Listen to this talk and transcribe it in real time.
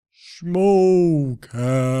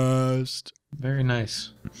SchmoCast. Very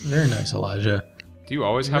nice. Very nice, Elijah. Do you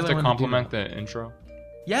always have really to wanna do compliment that. the intro?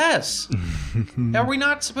 Yes! Are we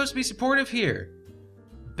not supposed to be supportive here?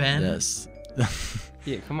 Ben? Yes.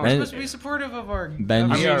 Yeah, come on. We're Ben- supposed to be supportive of our... Ben-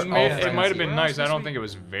 of I We mean, our- are it might have been We're nice. I supposed don't to think be- it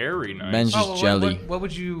was very nice. Ben's just jelly. What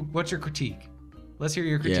would you... What's your critique? Let's hear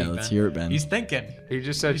your critique, Yeah, let's Ben. hear it, Ben. He's thinking. He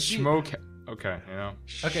just said You see- schmoke. Okay, you know.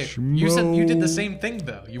 Okay, you did the same thing,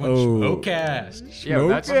 though. You went SchmoCast. Yeah,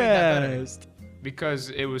 that's SchmoCast. because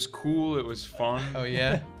it was cool. It was fun. Oh,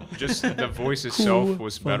 yeah? Just the voice itself Cool,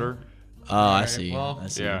 was fun. better. Oh, I Alright, see. well, I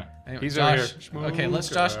see. Yeah. Anyway, He's Josh, over here. okay, let's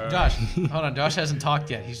Josh, hold on. Josh hasn't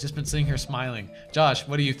talked yet. He's just been sitting here smiling. Josh,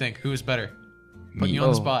 what do you think? Who is better? Putting you on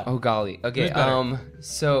the spot. Oh golly. Okay. Who's better?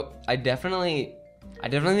 So I definitely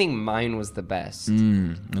think mine was the best.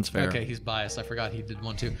 That's fair. Okay, he's biased. I forgot he did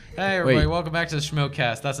one too. Hey everybody, welcome back to the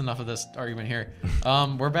SchmoCast. That's enough of this argument here.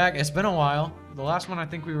 We're back. It's been a while. The last one I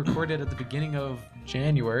think we recorded at the beginning of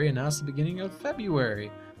January, and now it's the beginning of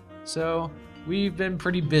February. So we've been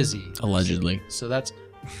pretty busy. Allegedly. So that's.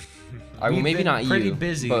 Well, We've maybe been not pretty you,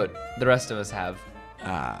 busy. but the rest of us have.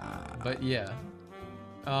 But yeah.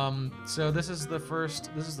 So this is the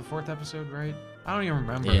fourth episode, right? I don't even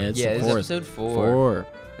remember. Yeah, it's Yeah, the it's fourth. episode 4.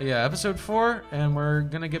 Yeah, episode 4, and we're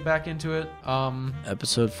gonna get back into it.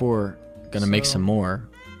 Episode 4. Gonna make So- some more.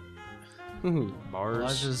 Ooh.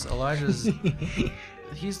 Bars. Elijah's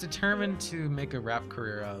he's determined to make a rap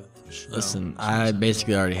career out of Schmo. Listen, Schmo I Central.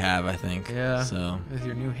 basically already have, I think. Yeah. So. With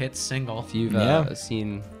your new hit single. If you've Yeah.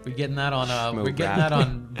 seen, We're getting that on Schmo we're getting rap. that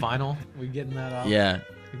on vinyl. We're getting that out. Yeah.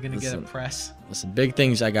 We're gonna get a Listen. press. Listen, big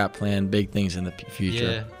things I got planned. Big things in the future.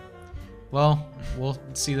 Yeah. Well, we'll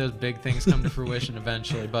see those big things come to fruition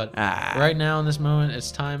eventually. But Ah. right now, in this moment,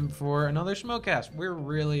 it's time for another SchmoCast. We're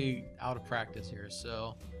really out of practice here,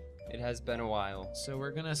 so it has been a while.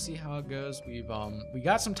 we're gonna see how it goes. We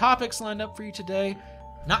got some topics lined up for you today,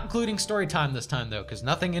 not including story time this time though, because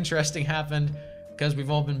nothing interesting happened. Because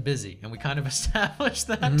we've all been busy, and we kind of established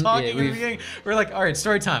that talking in the we've- beginning. We're like, all right,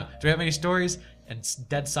 story time. Do we have any stories? And it's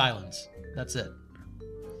dead silence. That's it.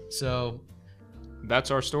 So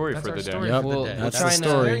That's our story that's for our the day. story Yep. for Well, the day. that's the So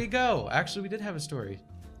story. there you go. Actually, we did have a story.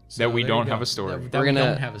 So That we there don't you have go. a story. That We're we gonna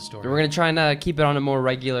don't have a story. We're gonna try and keep it on a more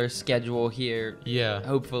regular schedule here, Yeah.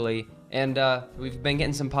 hopefully. And we've been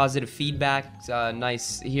getting some positive feedback. It's,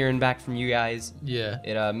 nice hearing back from you guys. Yeah.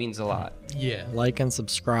 It means a lot. Yeah. Like and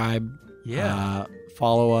subscribe. Yeah.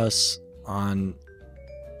 Follow us on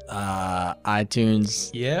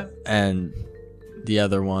iTunes Yeah. and the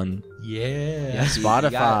other one, Yeah. Spotify. You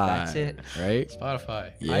got it. That's it. Right?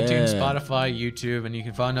 Spotify. Yeah. iTunes, Spotify, YouTube, and you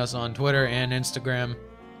can find us on Twitter and Instagram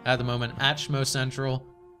at the moment at SchmoCentral.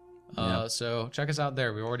 So check us out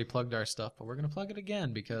there. We already plugged our stuff, but we're going to plug it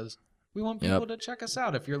again because we want people to check us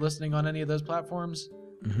out. If you're listening on any of those platforms,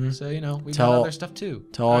 so, we got other stuff too.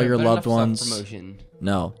 Tell all your But loved enough ones. self-promotion.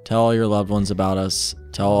 No, tell all your loved ones about us.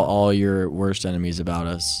 Tell all your worst enemies about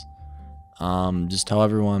us. Just tell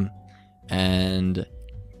everyone. And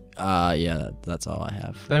yeah, that's all I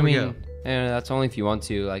have. But I There we mean, go. that's only if you want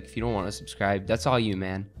to. Like, if you don't want to subscribe, that's all you,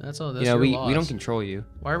 man. That's all. That's You know, your we don't loss. control you.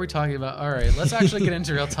 Why are we talking about? All right, let's actually get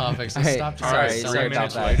into real topics. Let's All right, stop. sorry, trying to sorry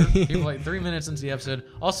sell about people. that. People like 3 minutes into the episode.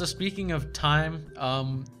 Also, speaking of time,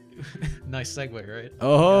 nice segue, right?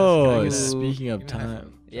 Oh, Guys, speaking of give me a high time.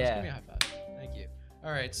 five. Just Yeah. give me a high five. Thank you.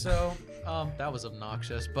 All right, so that was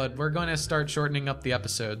obnoxious, but we're going to start shortening up the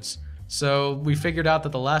episodes. So we figured out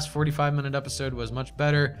that the last 45-minute episode was much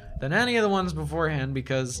better than any of the ones beforehand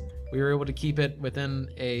because we were able to keep it within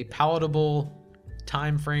a palatable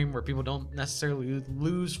time frame where people don't necessarily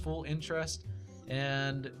lose full interest,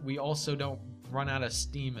 and we also don't run out of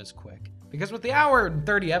steam as quick. Because with the hour and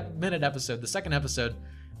 30-minute episode, the second episode,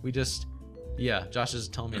 we just... Yeah, Josh is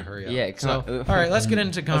telling me to hurry up. Yeah, come on. All right, let's get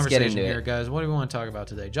into conversation into it. here, guys. What do we want to talk about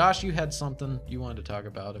today? Josh, you had something you wanted to talk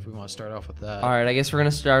about if we want to start off with that. All right, I guess we're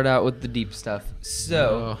gonna start out with the deep stuff.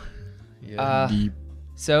 So, yeah. Deep.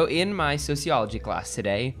 so in my sociology class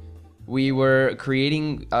today, we were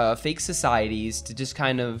creating fake societies to just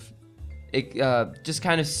kind of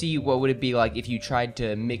see what would it be like if you tried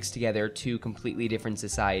to mix together two completely different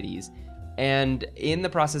societies. And in the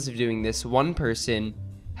process of doing this, one person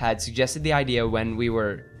had suggested the idea when we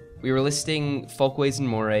were listing folkways and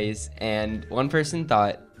mores, and one person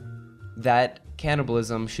thought that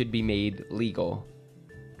cannibalism should be made legal.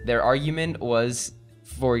 Their argument was,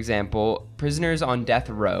 for example, prisoners on death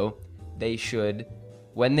row, they should,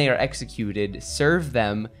 when they are executed, serve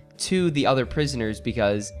them to the other prisoners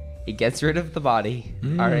because it gets rid of the body,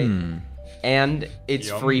 all right? And it's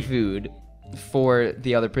Yummy. free food for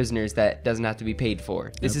the other prisoners that doesn't have to be paid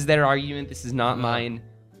for. This is their argument. This is not mine.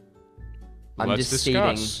 I'm Let's just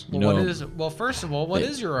discuss. stating. Well, first of all, what They-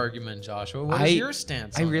 is your argument, Joshua? What is your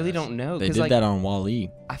stance? I on really this? don't know. They 'cause, did like, that on Wall-E.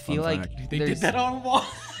 I feel Fun like fact. They did there's- that on Wall.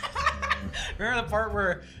 Remember the part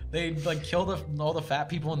where they like kill all the fat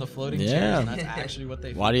people in the floating chairs, Yeah. and that's actually what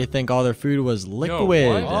they. Why do you think all their food was liquid?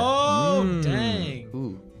 what? Oh Mm. dang!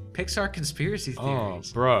 Ooh. Pixar conspiracy Oh,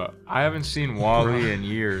 theories. bruh. I haven't seen Wall-E in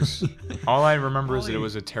years. All I remember is that it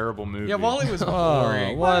was a terrible movie. Yeah, Wall-E was Oh,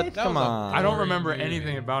 boring. what? That Come was a on. I don't boring remember movie.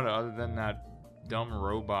 anything about it other than that dumb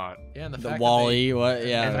robot. Yeah, and the The fact Wall-E, what? and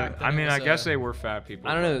Yeah. the fact that I it mean, was I guess they were fat people.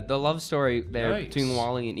 I don't know. The love story there Yikes. between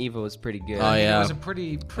Wally and Eva was pretty good. Oh, I mean, yeah. It was a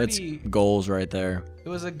pretty. It's goals right there. It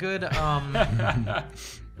was a good.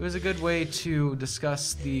 It was a good way to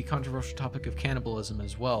discuss the controversial topic of cannibalism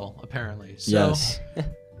as well. Apparently. So, Yes.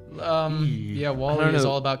 Yeah, I Wall-E don't is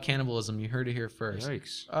know. all about cannibalism. You heard it here first.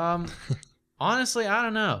 Yikes. Honestly, I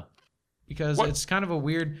don't know, because What? it's kind of a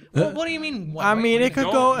weird. Well, what do you mean? I mean, it could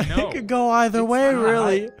go. don't know. It could go either way, not-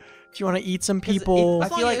 really. If you want to eat some people, I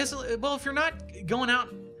feel like- well, if you're not going out,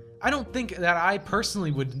 I don't think that I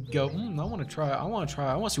personally would go. I want to try. I want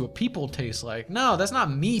to see what people taste like. No, that's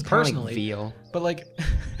not me It's kinda like personally. veal. But like,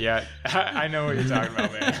 Yeah, I know what you're talking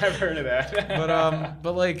about, man. I've heard of that.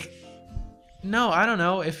 but like, no, I don't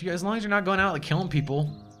know. If you, as long as you're not going out like killing people.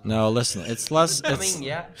 no. Listen, it's less. I It's mean,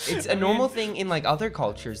 yeah, it's a normal thing in like other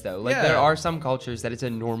cultures, though. Like Yeah. there are some cultures that it's a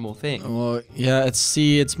normal thing. well, yeah.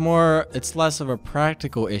 It's less of a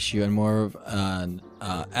practical issue and more of an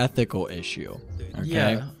ethical issue. Okay.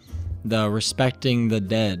 Yeah. The respecting the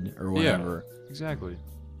dead or whatever. Exactly.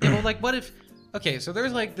 Yeah, well, like, what if? Okay, so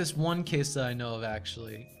there's like this one case that I know of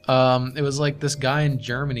actually. It was like this guy in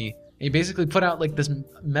Germany. He basically put out like this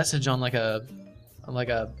message on like a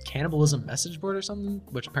cannibalism message board or something,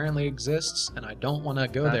 which apparently exists, and I don't want to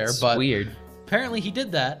go there, That's but weird. apparently he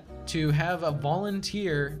did that to have a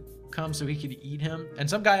volunteer come so he could eat him, and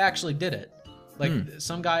some guy actually did it. Like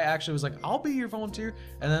some guy actually was like, "I'll be your volunteer,"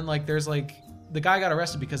 and then like there's like the guy got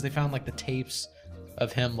arrested because they found like the tapes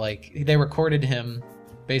of him, like they recorded him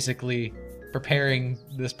basically preparing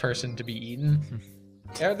this person to be eaten.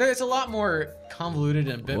 There's a lot more convoluted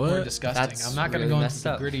and a bit more What? disgusting. That's I'm not gonna really go into messed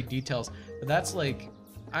the up. gritty details, but that's like,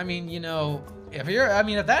 I mean, you know, if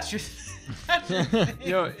that's your, that's your thing,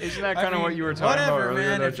 Yo, isn't that I kind of mean, what you were talking about whatever, earlier,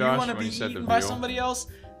 man. though, If you Josh, want to when be you said the eaten by veal? somebody else,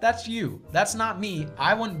 that's you. That's not me.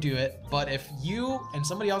 I wouldn't do it. But if you and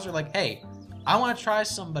somebody else are like, hey, I want to try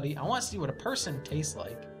somebody. I want to see what a person tastes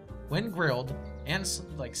like when grilled and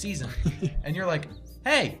like seasoned, and you're like,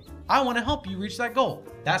 hey, I want to help you reach that goal.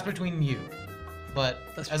 That's between you. But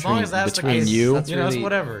as long as that's the between case, you? you know, it's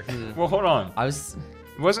whatever. Well, hold on. I was.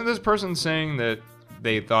 Wasn't this person saying that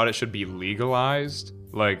they thought it should be legalized?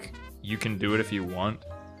 Like, you can do it if you want?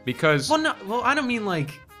 Because Well, no. Well, I don't mean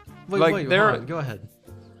like. Wait, Like, wait. they're- Hold on, go ahead.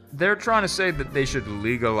 they're trying to say that they should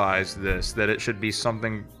legalize this, that it should be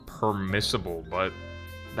something permissible, but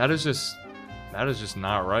that is just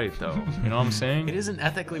not right, though. You know what I'm saying? It isn't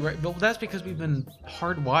ethically right, but that's because we've been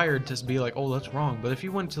hardwired to be like, oh, that's wrong. But if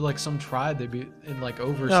you went to like some tribe, they'd be in like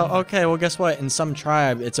over. No, okay. Well, guess what? In some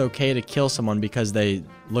tribe, it's okay to kill someone because they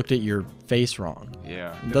looked at your face wrong.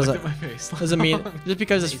 Yeah. It doesn't Look at my face. doesn't mean just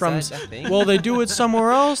because it's Is from. that a thing? Well, they do it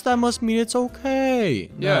somewhere else. That must mean it's okay.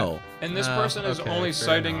 No. And this Oh, person is okay, only fair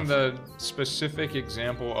citing enough. the specific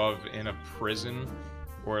example of in a prison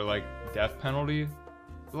or like death penalty.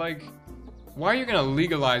 Like, why are you gonna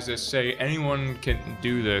legalize this? Say anyone can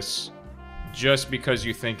do this just because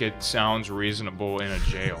you think it sounds reasonable in a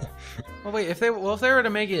jail. Well, wait. If they were to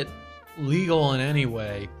make it legal in any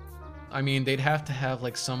way, I mean, they'd have to have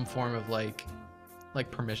like some form of like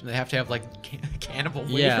permission. They have to have like cannibal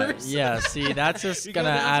Yeah. waivers. Yeah. See, that's just You gonna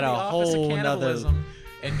go down to add the a Office of whole nother. Cannibalism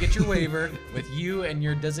and get your waiver with you and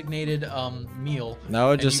your designated meal. That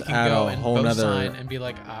would and just you can add go a and whole both nother. sign and be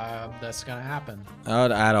like, that's gonna happen. That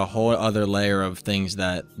would add a whole other layer of things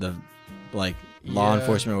that the like law Yeah.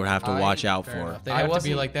 enforcement would have to watch out Fair for. enough. They'd I have to be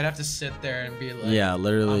wasn't- like, they'd have to sit there and be like, Yeah,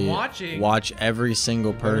 literally I'm watching. watch every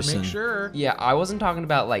single better person. Make sure. Yeah, I wasn't talking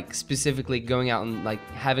about like specifically going out and like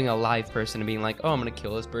having a live person and being like, oh, I'm gonna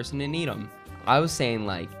kill this person and eat them. I was saying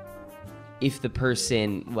like, if the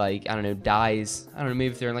person like I don't know dies, I don't know,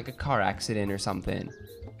 maybe if they're in like a car accident or something.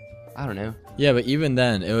 I don't know. Yeah, but even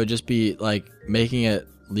then, it would just be like making it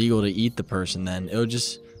legal to eat the person. Then it would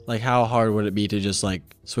just like how hard would it be to just like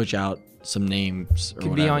switch out some names or Could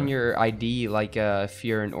whatever? be on your ID like if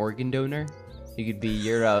you're an organ donor, you could be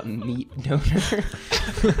your meat donor.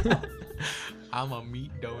 I'm a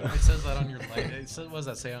meat donor. It says that on your license. What does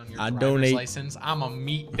that say on your I driver's donate- license? I'm a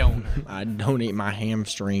meat donor. I donate my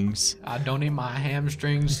hamstrings. I donate my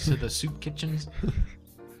hamstrings to the soup kitchens.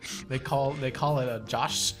 They call it a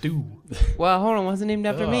Josh stew. Well, hold on. What's it named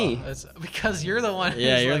after me? It's because you're the one.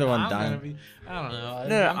 Yeah, who's you're like, the one I'm dying. gonna be, I don't know.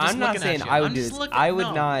 No, I'm just I'm not looking saying at you. I I'm would do just this. looking- I would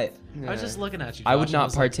no. not. I was just looking at you. I would Josh, not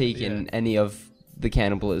was like, partake yeah. in any of the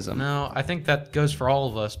cannibalism. No, I think that goes for all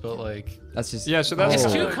of us, but like, That's just. Yeah, so that's it's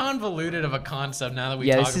Oh. too convoluted of a concept now that we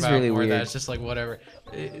Yeah, talk this is about really more. That weird. it's just like whatever.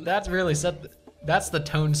 That's really that's the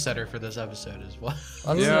tone setter for this episode as well.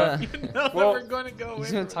 Yeah. You know that Well, we're going to go. He's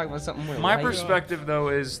away gonna from talk about something more. My light. perspective, though,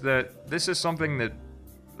 is that this is something that,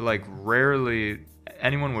 like,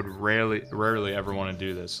 anyone would rarely ever want to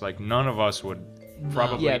do this. Like, none of us would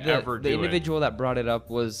probably Yeah, ever the do individual that brought it up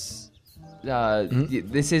was.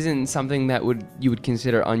 Mm-hmm. This isn't something that you would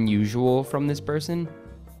consider unusual from this person.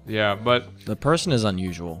 it. Yeah, but The person is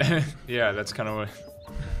unusual. yeah, that's kind of what.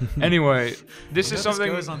 Anyway, this You is know something.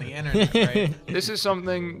 This goes on the internet, right? This is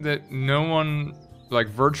something that no one, like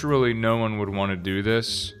virtually no one would want to do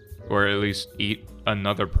this, or at least eat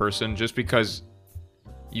another person, just because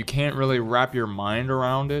you can't really wrap your mind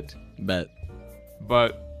around it. Bet.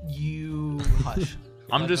 But You hush.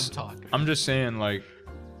 I'm Let just, them talk. I'm just saying, like,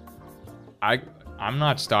 I'm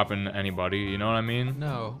not stopping anybody. You know what I mean?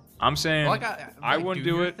 No. I'm saying Like, I like, wouldn't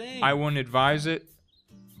do do your it. thing. I wouldn't advise it.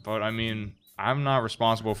 But I mean, I'm not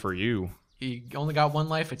responsible for you. You only got one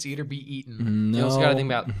life. It's eat or be eaten. No. You also got to think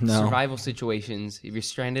about no. survival situations. If you're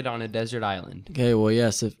stranded on a desert island, Okay, well,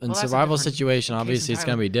 yes. If in Well, that's a survival different situation, case obviously it's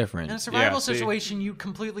gonna entirely. be different. In a survival see. situation, you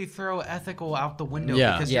completely throw ethical out the window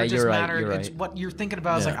Yeah. because Yeah, you're just you're right, matter. you're It's right. what you're thinking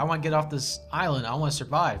about is Yeah. like, I want to get off this island. I want to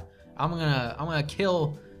survive. I'm gonna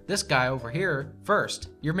kill this guy over here first.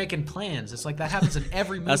 You're making plans. It's like that happens in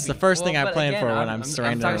every movie. That's the first thing Well, I but plan again, for when I'm- I'm I'm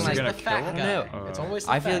surrounded. talking It's like- the You're fat gonna guy. kill him? It's always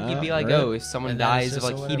the I feel fat like you'd guy. be like, right. oh, if someone And then it's dies of just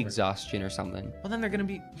like a heat whatever. exhaustion or something. Well, then they're gonna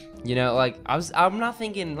be. You know, like I'm not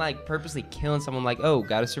thinking like purposely killing someone. Like, oh,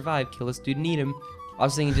 gotta survive, kill this dude and eat him. I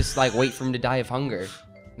was thinking just like wait for him to die of hunger,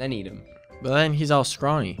 then eat him. But then he's all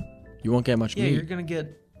scrawny. You won't get much Yeah, you're meat. gonna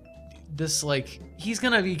get this like he's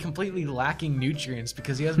gonna be completely lacking nutrients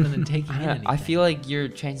because he hasn't been taking in anything. I feel like your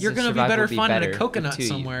chances. You're of gonna be survival better would be finding better a coconut with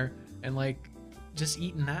two of you. somewhere and like just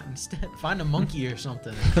eating that instead. Find a monkey or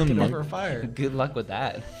something. And cook it Mon- over a fire. Good luck with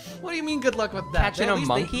that. What do you mean? Good luck with that? Catching At a least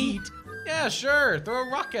they monkey? eat. Yeah, sure. Throw a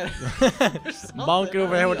rock at it. Or something. Bonk it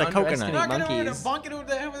over here with the Underestimate coconut. Knock it over the, monkeys. bonk it over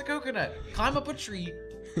the head with a coconut. Climb up a tree.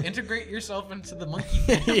 Integrate yourself into the monkey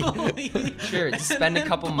family. Sure, just and spend a then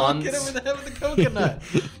couple bonk it months. over the head with a coconut.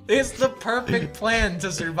 It's the perfect plan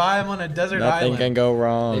to survive on a desert Nothing island. can go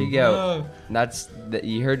wrong. There you go. Oh.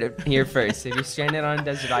 You heard it here first. If you're stranded on a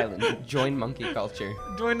desert island, join monkey culture.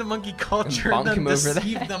 Join the monkey culture And and, bonk then him over the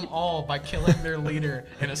deceive head. them all by killing their leader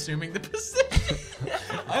and assuming the position.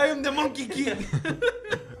 I am the monkey king.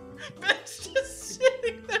 Ben's just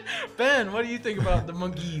sitting there. Ben, what do you think about the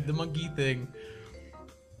monkey thing?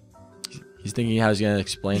 He's thinking how he's gonna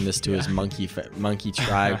explain this to his monkey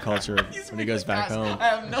tribe culture when he goes back Guys, home. I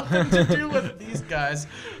have nothing to do with these guys.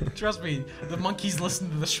 Trust me, the monkeys listen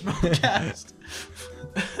to the SchmoCast.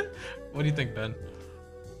 What do you think, Ben?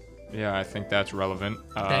 Yeah, I think that's relevant.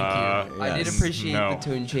 Thank you. I did Yes. appreciate No. the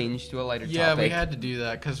tone change to a lighter Yeah, topic. we had to do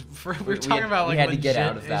that because we're We talking had- about we like had to legit get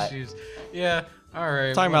out of that. issues. Yeah, all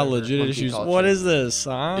right. Talking about whatever. legit Monkey issues. culture. What is this?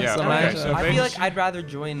 Huh? Yeah, Some okay, action- so I they- feel like I'd rather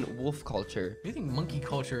join wolf culture. What do you think monkey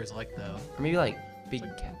culture is like though? Or maybe like big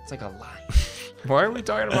cat. It's like a lion. Why are we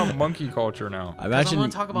talking about monkey culture now? I imagine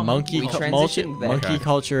wanna talk about monkey monkey culture. monkey, transitioned there. monkey Okay.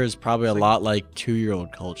 culture is probably a like- lot like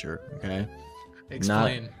 2-year-old culture. Okay.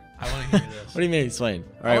 Explain. I want to hear this. What do you mean explain?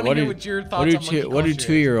 All I right. wanna What hear do what your what thoughts do on monkey what do culture is.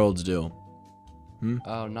 2-year-olds do?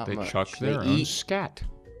 Oh, not They much. chuck They their own eat. scat.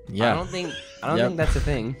 I Yeah, don't think Yep. that's a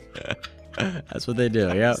thing. that's what they do.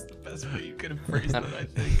 Yep. That's the best way you could have phrased it, I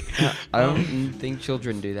think. I don't think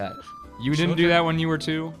children do that. You didn't do that when you were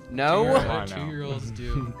 2? No. Come on now. 2-year-olds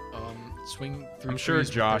do swing through I'm sure trees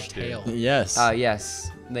with their Josh did. tail. Yes.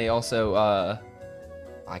 Yes. They also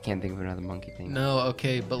I can't think of another monkey thing. No,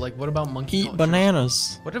 okay, but like, what about monkey Eat culture?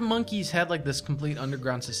 bananas. What if monkeys had like this complete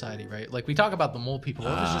underground society, right? Like we talk about the mole people.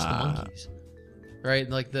 What if it's just the monkeys? Right?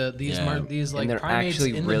 Like these Yeah. these like they're primates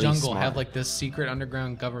actually in the really jungle smart. have like this secret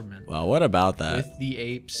underground government Well, what about that? with the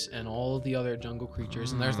apes and all of the other jungle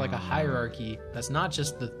creatures, and there's like a hierarchy that's not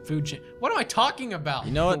just the food chain. What am I talking about?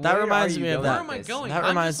 You know what? That Where reminds are you me of going Where that. am I this. going? That I'm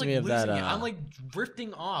reminds just, like, me of that, losing it. I'm like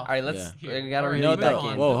drifting off. All right, let's. Yeah. We gotta Alright, You know reel what you that?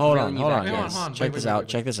 back in. Whoa, hold on, Reeling you hold back on, in. Hang on, guys. hold on. Check Wait, this wait, out. wait.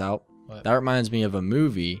 Check this out. What? That reminds me of a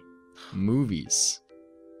movie. Movies.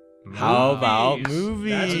 How about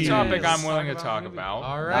movies? That's a topic Yes. I'm willing to Talk talk about about.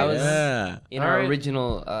 All That right. was Yeah. in All our right.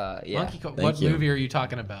 original. Yeah. Monkey Thank what you. movie are you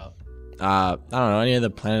talking about? I don't know, any of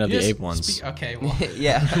the Planet of the Yes, Ape ones. Okay, well,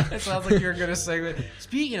 Yeah. it sounds like you're gonna say.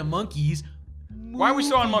 Speaking of monkeys, Why are we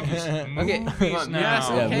still on monkeys? Okay, Movies now. Yes,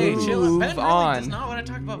 Yeah, okay, move chill. Ben really on. does not want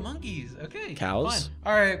to talk about monkeys. Okay, Cows? fine.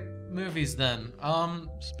 All right, movies then.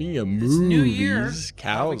 Speaking of It's movies, New Year.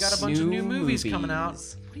 cows. We got a bunch of new movies coming out.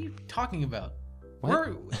 movies. What are you talking about? What?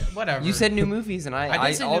 We're whatever. You said new movies, and I I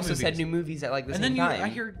did say new also said movies. new movies at like the and same then time. I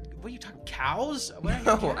hear what are you talking cows? What are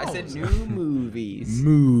No, I said cows? new movies.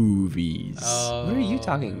 Movies. What are you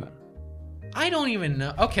talking about? I don't even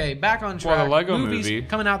know. Okay, back on track. Well, the Lego movies movie.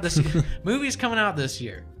 coming out this movies coming out this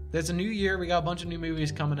year. There's a new year. We got a bunch of new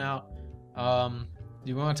movies coming out. Do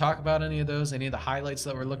you want to talk about any of those? Any of the highlights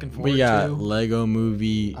that we're looking forward We got to? Lego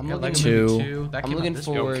Movie I'm Yeah, looking Lego 2. Movie 2. That I'm came out looking this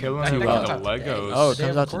forward- week. Yo, killing I think it that with comes the out today. Legos. Oh, it Day comes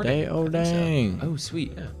of out recording. today? Oh, I think so. dang. Oh,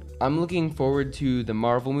 sweet. Yeah. I'm looking forward to the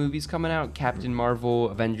Marvel movies coming out: Captain Marvel,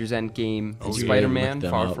 Avengers Endgame, Oh, yeah. Spider-Man: Look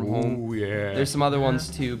them Far up. From Home. Oh yeah. There's some other ones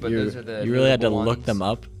too, but those are the. You really had to notable look ones. them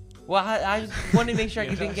up. Well, I just wanted to make sure I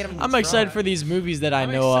didn't get them. I'm excited for these movies that I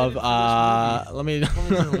I'm know of. excited for Let me.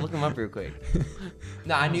 Let me look them up real quick.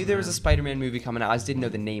 No, I knew there was a Spider-Man movie coming out. I just didn't know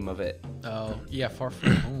the name of it. Oh, yeah, Far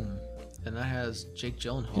From Home. And that has Jake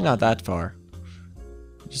Gyllenhaal. You're not that far.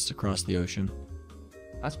 Just across the ocean.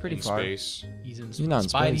 That's pretty in far. space. He's in You're not in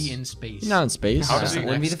Spidey space. in space. You're not in space. How That does he-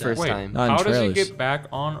 wouldn't be the first Wait, time. Not in how does he trailers. get back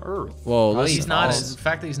on Earth? Whoa, Probably listen. He's not. falls. The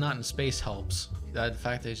fact that he's not in space helps. The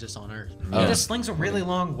fact that he's just on Earth. Yeah. He just slings a really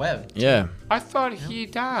long web. Yeah. I thought he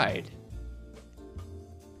died.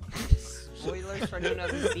 Spoilers for anyone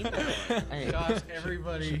who hasn't seen that. Alright. Gosh,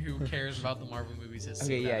 everybody who cares about the Marvel movies has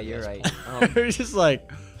Okay, seen yeah, that. you're That's right. We're just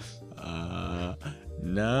like, no.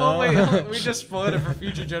 Oh wait, we just spoiled it for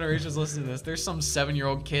future generations listening to this. There's some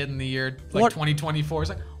 7-year-old kid in the year like What? 2024. It's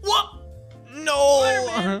like, what? No.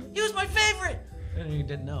 Spider-Man, he was my favorite. And he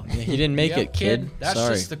didn't know. He didn't make Yep, it, kid. That's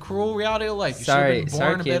Sorry. just the cruel reality of life. You Sorry, should have been sorry,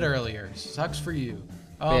 born a bit kid. earlier. Sucks for you.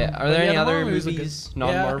 Yeah, are but there any the other Marvel movies look good. movies,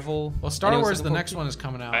 non-Marvel? Well, Star anyone's Wars, the looking next forward one is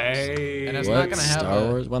coming out. Hey. And it's What? not gonna have Star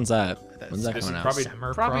a- Wars? When's that? When's that This coming is out? Probably,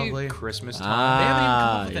 Summer, probably probably. Christmas time. They haven't even come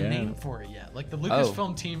up with a yeah. name for it yet. Like the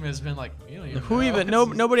Lucasfilm team has been like, you don't even Who know. even? No,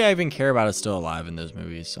 nobody I even care about is still alive in those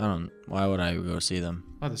movies. I don't. Why would I go see them?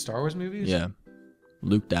 Oh, the Star Wars movies? Yeah.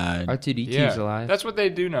 Luke died. R2D2's Yeah, alive. that's what they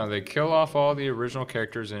do now. They kill off all the original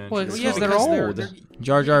characters and Well, introduce yeah, all they're the- old.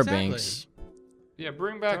 Jar Jar Exactly. Binks. Yeah,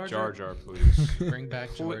 bring back Jar Jar Jar. Jar, please. Bring back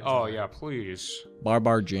Pl- George. oh yeah, please.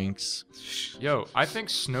 Barbar Jinx. Yo, I think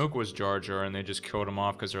Snoke was Jar Jar and they just killed him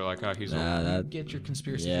off because they're like, oh, he's Nah, old. that. Get your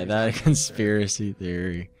conspiracy. Yeah, theories that out of here, sir. conspiracy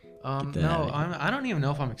theory. Get that No, outta here. I don't even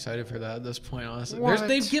know if I'm excited for that at this point. Honestly, What?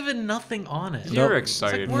 They've given nothing on it. You're Nope.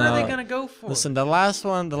 excited. Like, what are No. they gonna go for? Listen, the last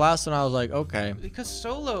one I was like, okay. Because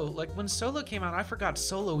Solo, like when Solo came out, I forgot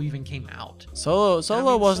Solo even came out. Solo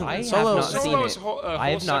mean, wasn't. I have Solo. not seen Solo's it. a I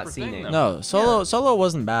have whole not separate seen thing, it. though. No, Solo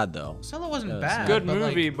wasn't bad though. Solo wasn't Yeah, it's bad. Good but,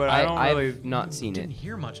 movie, like, but I don't really. I've not seen didn't it.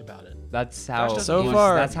 hear much about it. That's how. doesn't So it was-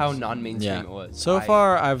 far- that's how non-mainstream Yeah. it was. So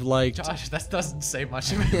far, I've liked. Josh, that doesn't say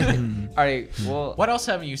much. All right. Well. What else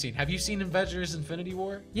haven't you seen? Have you seen Avengers: Infinity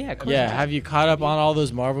War? Yeah. of course Yeah, I have you caught up on all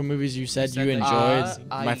those Marvel movies you said said you that- enjoyed?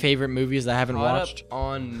 I My favorite movies that I haven't caught watched. up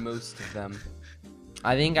on most of them.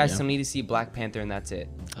 I think I still need to see Black Panther, and that's it.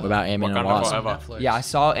 What about Ant-Man and Wakanda Wasp? Forever. Netflix. Yeah, I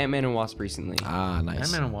saw Ant-Man and Wasp recently. Ah, nice.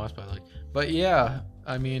 Ant-Man and Wasp, I like. But yeah,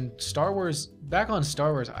 I mean, Star Wars. Back on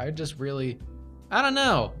Star Wars, I just really, I don't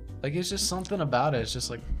know. Like it's just something about it. It's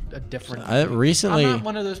just like a different. Recently, I'm not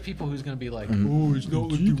one of those people who's gonna be like, oh, it's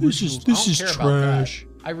not like the This is- originals." this I don't is care about that. trash.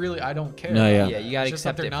 I don't care. No, yeah. Yeah, you gotta It's just that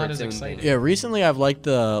accept they're it not for as its own exciting. thing. yeah, recently I've liked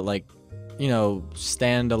the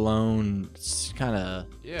standalone kind of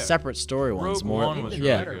Yeah. separate story ones Rogue more. One was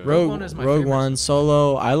yeah, really good. Rogue One is my Rogue favorite. One,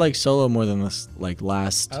 Solo. I like Solo more than this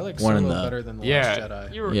last I like one Solo in the. better than the Yeah, Last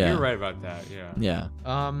Jedi. you're right about that. Yeah.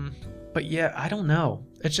 Yeah, But yeah, I don't know.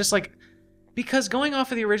 It's just like because going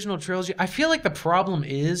off of the original trilogy, I feel like the problem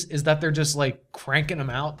is that they're just like cranking them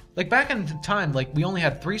out. Like back in time, like we only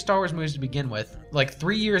had 3 Star Wars movies to begin with, like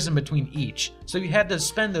 3 years in between each. So you had to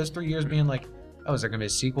spend those 3 years being like, oh, is there gonna be a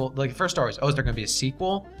sequel? Like first Star Wars, oh, is there gonna be a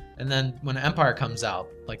sequel? And then when Empire comes out,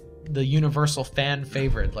 like the universal fan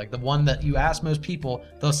favorite, like the one that you ask most people,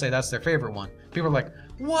 they'll say that's their favorite one. People are like,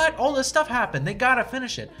 what? All this stuff happened. They gotta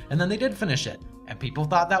finish it. And then they did finish it. And people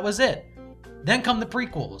thought that was it. Then come the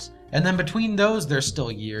prequels. And then between those, there's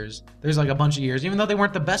still years. There's like a bunch of years. Even though they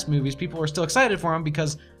weren't the best movies, people were still excited for them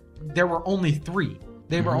because there were only 3.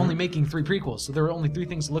 They were only making 3 prequels. So there were only 3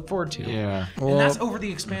 things to look forward to. Yeah. And that's over the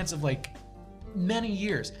expanse of like many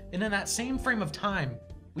years. And in that same frame of time,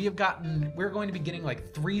 we're going to be getting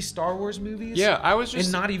like 3 Star Wars movies. Yeah, I was just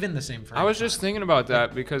and not even the same frame. I was of just time. thinking about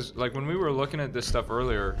that because like when we were looking at this stuff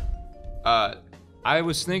earlier, I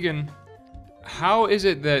was thinking, how is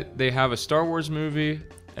it that they have a Star Wars movie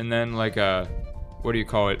and then like a, what do you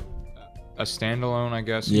call it, a standalone, I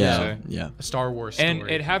guess. You could say. Yeah. A Star Wars story. And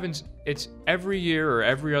it happens. It's every year or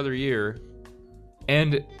every other year,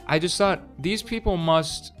 and I just thought these people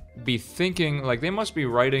must be thinking like they must be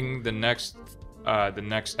writing the next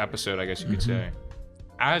episode, I guess you could say,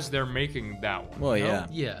 as they're making that one. Well, you know?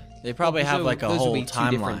 Yeah. They probably have So like a those whole would be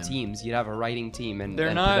two different timeline. teams. You'd have a writing team and They're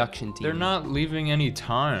a not. production team. They're not leaving any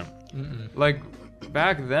time. Like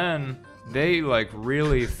back then, they like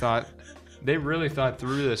really thought. They really thought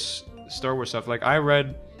through this Star Wars stuff. Like I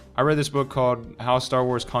read this book called How Star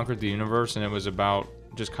Wars Conquered the Universe, and it was about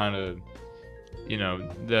just kind of, you know,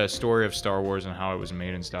 the story of Star Wars and how it was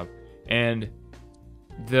made and stuff. And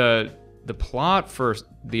the plot for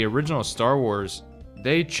the original Star Wars,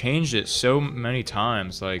 they changed it so many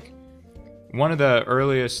times. Like one of the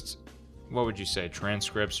earliest, what would you say,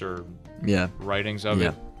 transcripts or writings of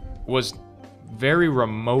it was very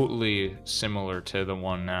remotely similar to the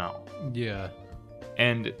one now. Yeah.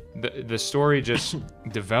 And the story just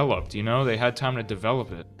developed, you know? They had time to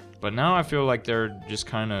develop it. But now I feel like they're just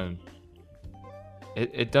kind of...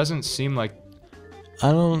 It doesn't seem like...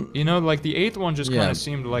 I don't... You know, like the 8th one just kind of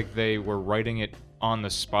seemed like they were writing it on the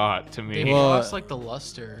spot to me. They Well, lost like the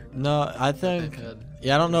luster. No, I that think... they had.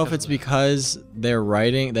 Yeah, I don't know if it's because they're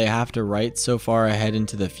writing, they have to write so far ahead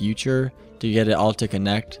into the future to get it all to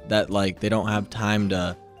connect that like they don't have time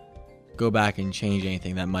to go back and change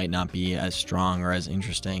anything that might not be as strong or as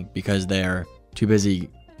interesting because they're too busy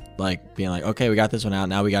like being like, okay, we got this one out,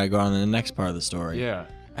 now we got to go on to the next part of the story. Yeah.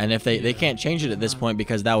 And if they can't change it at this point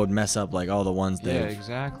because that would mess up like all the ones they've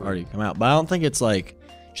exactly. already come out. But I don't think it's like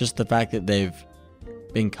just the fact that they've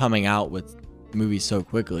been coming out with movies so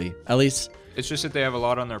quickly. At least It's just that they have a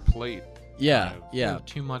lot on their plate. yeah.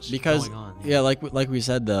 Too much Because going on. yeah, like we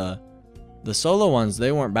said, the solo ones,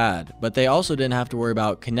 they weren't bad, but they also didn't have to worry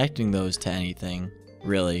about connecting those to anything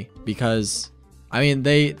really, because I mean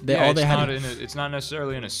It's not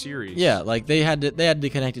necessarily in a series. yeah, like they had to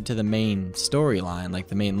connect it to the main storyline, like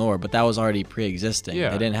the main lore, but that was already pre-existing. Yeah.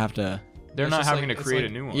 They didn't have to. They're It's not just having like- to it's create like-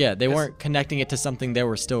 a new one. Yeah, they weren't connecting it to something they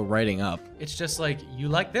were still writing up. It's just like, you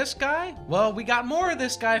like this guy? Well, we got more of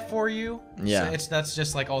this guy for you. Yeah. So that's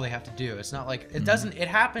just like all they have to do. It's not like it doesn't. It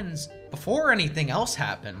happens before anything else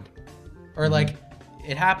happened, or like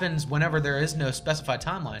it happens whenever there is no specified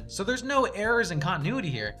timeline. So there's no errors in continuity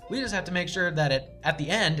here. We just have to make sure that at the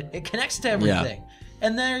end it connects to everything.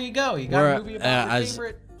 And there you go. You got a movie about your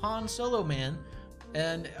favorite Han Solo man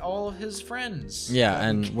and all of his friends. Yeah,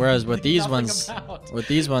 and whereas with these Nothing ones, about.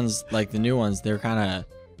 like the new ones, they're kind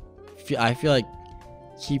of, I feel like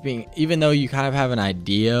keeping, even though you kind of have an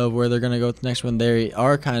idea of where they're gonna go with the next one, they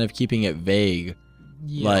are kind of keeping it vague.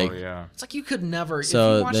 Yeah. Like, Oh, yeah. It's like you could never.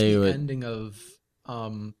 So if you watch they the would- ending of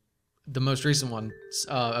the most recent one,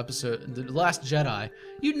 episode, The Last Jedi,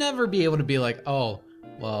 you'd never be able to be like, oh,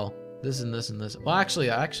 well, this and this and this. Well, actually,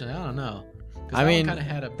 I don't know. 'Cause I mean, that one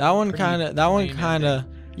kinda had a that one pretty kind of,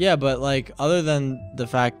 plain ending. yeah, but like other than the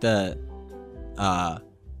fact that, I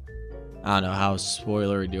don't know how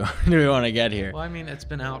spoilery do we want to get here. Well, I mean, it's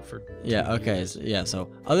been out for. 2 Yeah, okay, years. so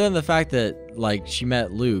other than the fact that like she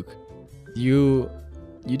met Luke, you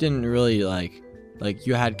didn't really like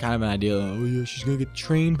you had kind of an idea, oh yeah, she's gonna get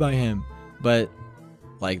trained by him, but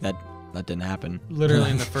like that didn't happen.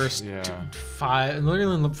 Literally in the first Yeah.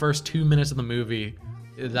 literally in the first 2 minutes of the movie,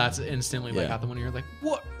 that's instantly like Yeah. out the window. You're like,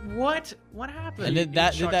 what happened? And He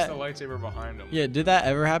chucks the lightsaber behind him. Yeah, did that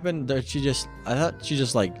ever happen? I thought she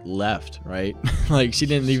just like left, right? Like she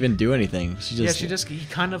didn't even do anything. He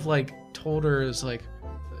kind of like told her, is like,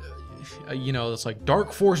 it's like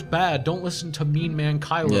dark force bad. Don't listen to mean man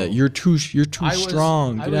Kylo. Yeah, you're too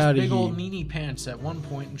strong. Get out of big here. old meanie pants at one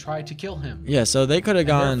point and tried to kill him. Yeah, so they could have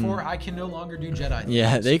gone. Therefore, I can no longer do Jedi.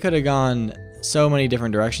 Yeah, things. they could have gone so many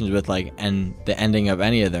different directions with like the ending of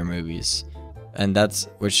any of their movies, and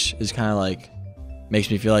which is kind of like makes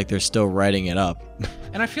me feel like they're still writing it up.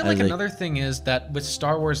 And I feel like another thing is that with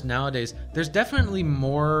Star Wars nowadays, there's definitely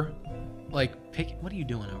more like what are you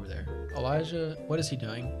doing over there? Elijah, what is he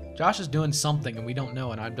doing? Josh is doing something and we don't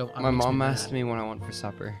know, and I don't. My mom asked me what I want for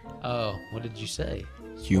supper. Oh, what did you say?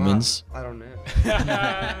 Humans. I don't know.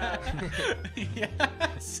 Yeah,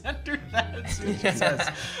 center that.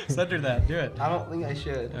 Center that. Do it. I don't think I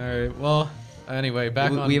should. All right. Well, anyway, We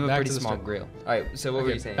have a back pretty to the small sto- grill. All right. So what were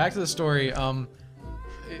Okay, you saying? back to the story.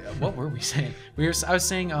 What were we saying? I was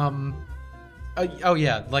saying. Oh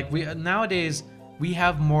yeah, like nowadays we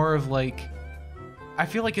have more of like. I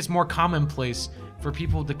feel like it's more commonplace for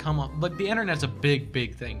people to come up. Like the internet's a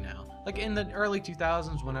big thing now. Like in the early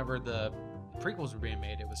 2000s, whenever the prequels were being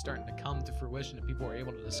made, it was starting to come to fruition and people were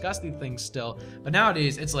able to discuss these things still. But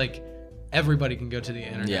nowadays, it's like everybody can go to the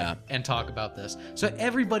internet Yeah. and talk about this. So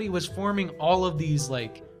everybody was forming all of these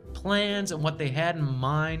like plans and what they had in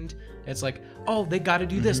mind. It's like, oh, they got to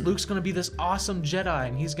do this. Luke's going to be this awesome Jedi,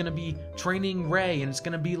 and he's going to be training Rey, and it's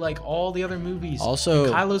going to be like all the other movies. Also-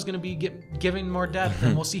 and Kylo's going to be giving more depth,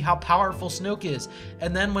 and we'll see how powerful Snoke is.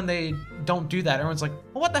 And then when they don't do that, everyone's like,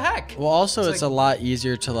 well, what the heck? Well, also, it's like- a lot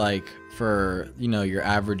easier to like for your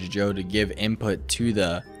average Joe to give input to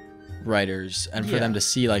the writers and for them to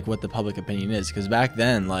see like what the public opinion is. Because back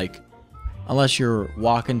then, like, unless you're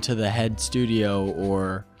walking to the head studio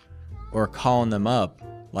or calling them up,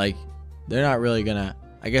 like, they're not really gonna.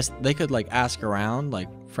 I guess they could like ask around, like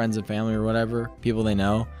friends and family or whatever, people they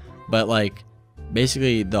know, but like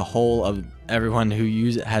basically the whole of everyone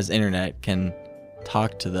who has internet can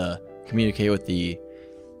communicate with the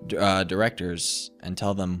directors and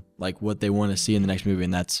tell them like what they want to see in the next movie,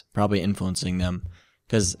 and that's probably influencing them.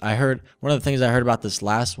 Because I heard one of the things I heard about this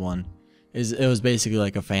last one is it was basically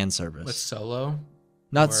like a fan service. With Solo?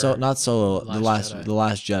 Not or Solo, Last the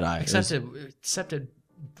Last Jedi. Except it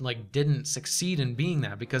like didn't succeed in being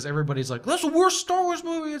that, because everybody's like, that's the worst Star Wars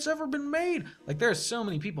movie that's ever been made. Like, there's so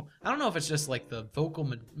many people. I don't know if it's just like the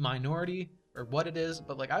vocal minority or what it is,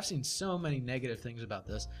 but like I've seen so many negative things about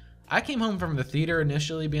this. I came home from the theater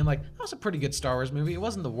initially being like, that was a pretty good Star Wars movie. It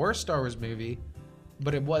wasn't the worst Star Wars movie,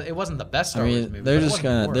 but it wasn't the best Star Wars movie.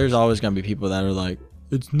 There's always gonna be people that are like,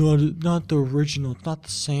 it's not the original, it's not the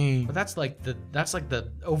same. But that's like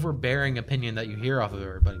the overbearing opinion that you hear off of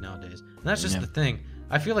everybody nowadays. And that's just the thing.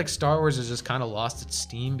 I feel like Star Wars has just kind of lost its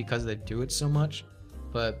steam because they do it so much.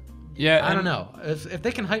 But Yeah, I don't know. If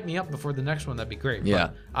they can hype me up before the next one, that'd be great. Yeah.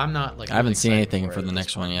 But I'm not like. I haven't really seen excited anything for it the at next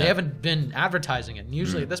this one point. yet. They haven't been advertising it. And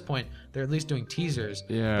usually at this point, they're at least doing teasers.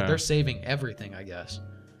 Yeah. But they're saving everything, I guess.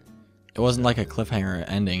 It wasn't like a cliffhanger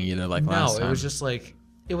ending either, like last time. No, it was just like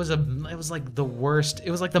it was like the worst.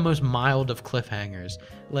 It was like the most mild of cliffhangers.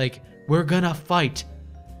 Like, we're gonna fight.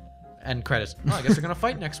 End credits. Oh, I guess they're gonna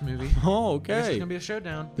fight next movie. Oh, I guess There's okay. gonna be a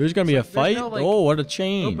showdown. There's gonna be a There's fight. no, like, Oh, what a Open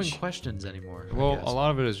change! questions anymore. I Well, guess. a lot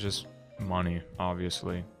of it is just money,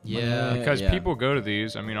 obviously. Yeah. Because Yeah. people go to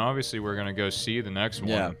these. I mean, obviously, we're gonna go see the next one.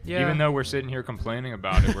 Yeah. Yeah. Even though we're sitting here complaining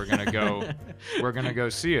about it, we're gonna go. We're gonna go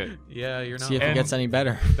see it. Yeah, you're not. See if it And- gets any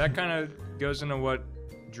better. That kind of goes into what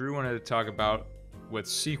Drew wanted to talk about with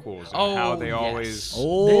sequels and Oh, how they yes. always.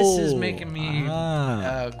 Oh, This is making me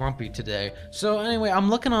ah. grumpy today. So anyway, I'm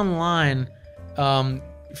looking online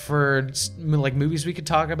for like movies we could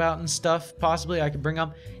talk about and stuff. Possibly I could bring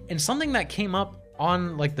up, and something that came up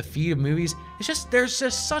on like the feed of movies. It's just there's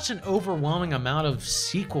just such an overwhelming amount of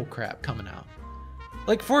sequel crap coming out.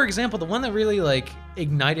 Like, for example, the one that really like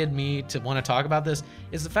ignited me to want to talk about this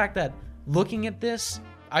is the fact that looking at this,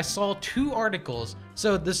 I saw 2 articles.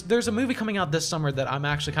 So there's a movie coming out this summer that I'm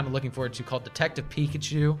actually kind of looking forward to called Detective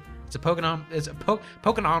Pikachu. It's a Pokemon. It's a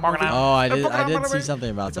Pokemon movie. Oh, I did Pokemon see movie. something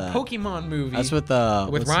about It's that. a Pokemon movie. That's with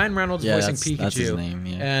Ryan Reynolds voicing Pikachu. That's his name.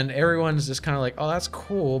 Yeah. And everyone's just kind of like, oh, that's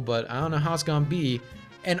cool, but I don't know how it's gonna be.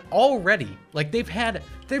 And already, like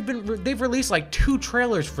they've released like 2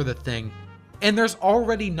 trailers for the thing, and there's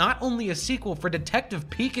already not only a sequel for Detective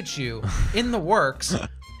Pikachu in the works,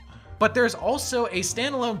 but there's also a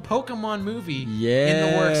standalone Pokemon movie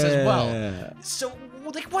in the works as well. So,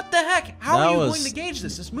 like, what the heck? How are you going to gauge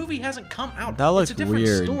this? This movie hasn't come out. That looks it's a different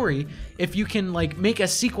weird. story if you can like make a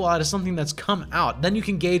sequel out of something that's come out. Then you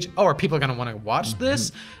can gauge, oh, are people gonna want to watch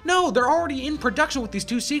this? No, they're already in production with these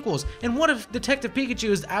 2 sequels. And what if Detective Pikachu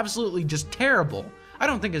is absolutely just terrible? I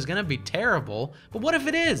don't think it's gonna be terrible, but what if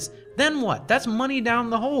it is? Then what? That's money down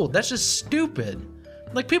the hole. That's just stupid.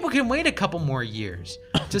 Like, people can wait a couple more years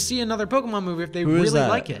to see another Pokemon movie if they Who is really that?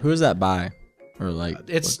 like it. Who is that by? Or like?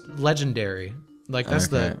 It's Legendary. Like,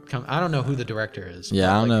 that's Okay. I don't know who the director is. Yeah,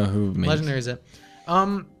 but, I don't like, know who makes. Legendary is it.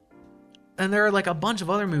 And there are like a bunch of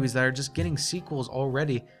other movies that are just getting sequels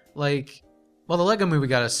already. Like, well, the Lego movie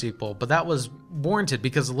got a sequel, but that was warranted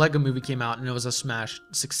because the Lego movie came out and it was a smash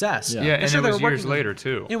success. Yeah. Yeah, And and sure, it they was were years working- later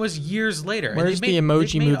too. It was years later. and Where's they've the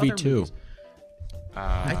Emoji they've made movie other 2? movies.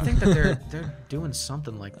 I think that they're doing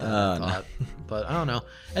something like that. I No. thought, but I don't know.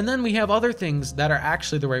 And then we have other things that are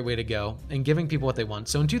actually the right way to go and giving people what they want.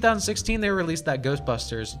 So in 2016, they released that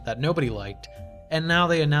Ghostbusters that nobody liked, and now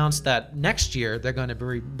they announced that next year they're going to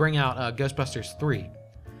bring out Ghostbusters 3.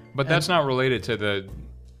 But that's not related to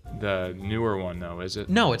the newer one, though, is it?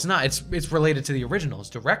 No, it's not. It's related to the originals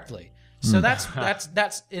directly. So that's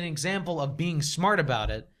an example of being smart about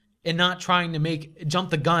it and not trying to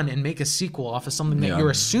jump the gun and make a sequel off of something that Yeah.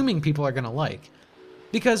 you're assuming people are going to like.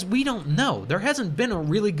 Because we don't know. There hasn't been a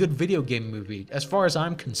really good video game movie, as far as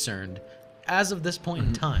I'm concerned, as of this point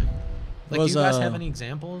in time. Like, Was, do you guys have any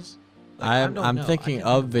examples? I don't I'm know. thinking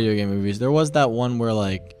of video game movies. There was that one where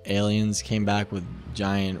like aliens came back with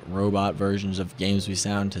giant robot versions of games we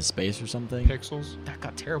sent out into space or something. Pixels. That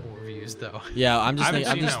got terrible reviews though. Yeah, I'm just I haven't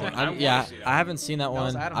thinking. seen that one. I wanna Yeah, see that I haven't seen that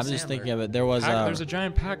was one. Adam I'm just Sandler. thinking of it. There was There's a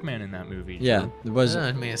giant Pac-Man in that movie. yeah, too. there was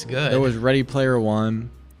I mean, it's good. there was Ready Player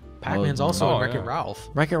One. Pac-Man's Oh, also oh, in Wreck-It yeah. Ralph.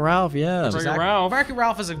 Wreck-It Ralph, yeah. Wreck-It Ralph. Wreck-It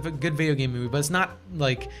Ralph is a good video game movie, but it's not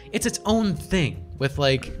like it's its own thing with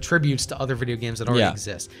like tributes to other video games that already Yeah.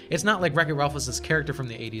 exist. It's not like Wreck-It Ralph was this character from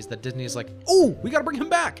the 80s that Disney is like, oh, we gotta bring him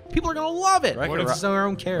back. People are gonna love it. Wreck-It It's their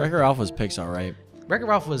own character. Wreck-It Ralph was Pixar, right? Wreck-It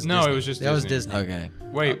Ralph was No, Disney. it was just That was Disney. Disney. Okay.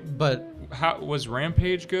 Wait, But how was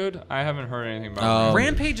Rampage good? I haven't heard anything about Oh.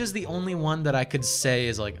 Rampage is the only one that I could say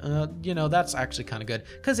is like, that's actually kind of good.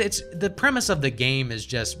 Because it's the premise of the game is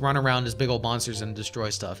just run around as big old monsters and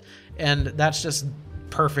destroy stuff. And that's just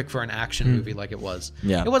perfect for an action movie like it was.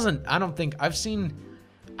 Yeah. It wasn't, I don't think, I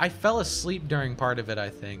fell asleep during part of it, I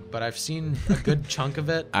think, but I've seen a good chunk of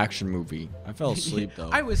it. Action movie. I fell asleep though.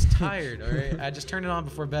 I was tired, all right? I just turned it on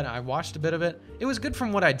before bed. I watched a bit of it. It was good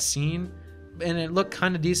from what I'd seen, and it looked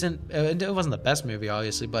kind of decent. It wasn't the best movie,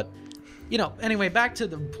 obviously, but, anyway, back to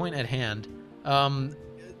the point at hand.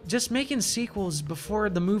 Just making sequels before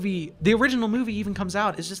the original movie even comes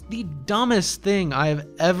out is just the dumbest thing I have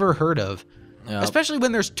ever heard of. Yep. Especially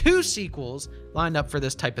when there's 2 sequels lined up for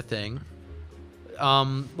this type of thing.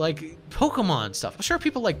 Like Pokemon stuff. I'm sure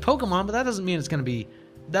people like Pokemon, but that doesn't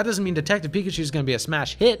mean Detective Pikachu is going to be a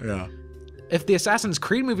smash hit. Yeah. If the Assassin's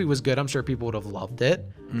Creed movie was good, I'm sure people would have loved it.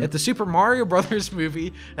 If the Super Mario Brothers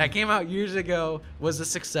movie that came out years ago was a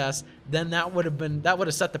success, then that would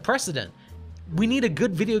have set the precedent. We need a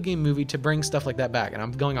good video game movie to bring stuff like that back. And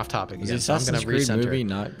I'm going off topic Was the again, so I'm Assassin's going to Creed recenter. movie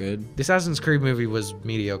not good? The Assassin's Creed movie was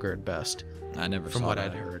mediocre at best, I never from saw what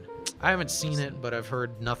that. I'd heard. I haven't seen it, but I've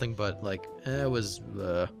heard nothing but like it was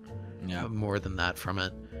Yeah. more than that from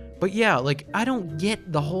it. But yeah, like I don't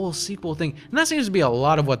get the whole sequel thing. And that seems to be a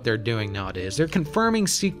lot of what they're doing nowadays. They're confirming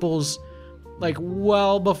sequels like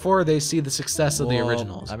well before they see the success of the Well,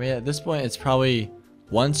 originals. I mean, at this point, it's probably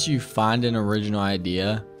once you find an original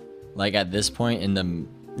idea, like at this point in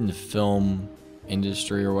the film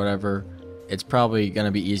industry or whatever, it's probably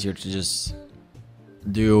gonna be easier to just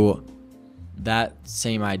do that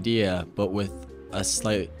same idea, but with a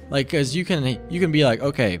slight because you can be like,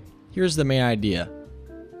 okay, here's the main idea.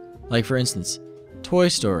 Like for instance, Toy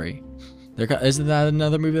Story. Isn't that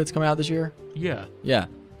another movie that's coming out this year? Yeah. Yeah,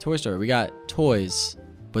 Toy Story. We got toys,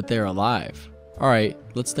 but they're alive. All right,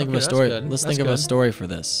 let's think Okay, of a that's story. good. Let's That's think of a good. story for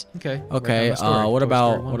this. Okay. Okay. Write down the story. What Toy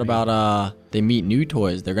about Story 1 they meet new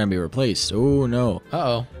toys? They're gonna be replaced. Oh no.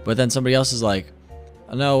 Uh-oh. But then somebody else is like,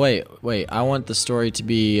 no, wait. I want the story to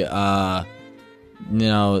be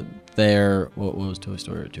what was Toy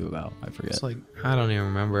Story 2 about? I forget. It's like I don't even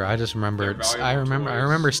remember. I just remember They're I valuable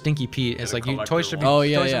remember toys. Stinky Pete. It's a like you collector toys should be one. Oh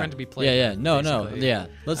yeah, toys yeah. are meant to be played. Yeah. No. basically. Yeah.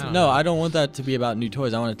 I don't know. I don't want that to be about new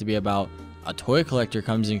toys. I want it to be about a toy collector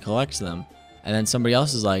comes and collects them, and then somebody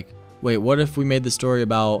else is like, wait, what if we made the story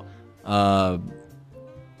about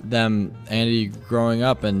them Andy growing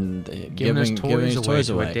up and Giving his toys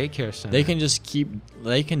to away. a daycare center.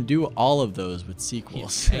 They can do all of those with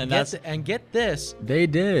sequels, and get this. they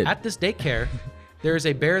did. At this daycare, there is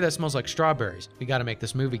a bear that smells like strawberries. We got to make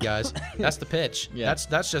this movie, guys. That's the pitch. Yeah.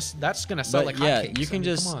 That's gonna sell like hotcakes. you can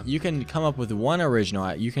come on. you can come up with one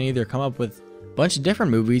original. You can either come up with a bunch of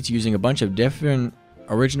different movies using a bunch of different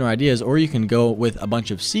original ideas, or you can go with a bunch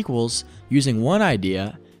of sequels using one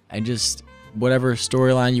idea and just whatever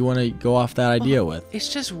storyline you want to go off that idea with.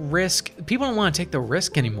 It's just risk. People don't want to take the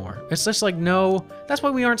risk anymore. It's just like no. That's why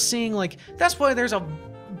we aren't seeing like. That's why there's a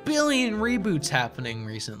billion reboots happening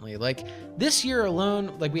recently. Like this year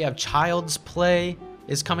alone, like we have Child's Play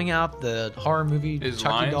is coming out. The horror movie Is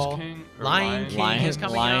Chucky Lions doll. King or Lion King Lion- is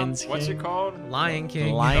coming Lions out. What's it called? Lion King.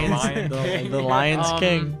 The Lions, Lion King. the Lions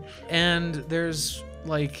King. And there's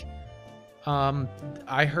like,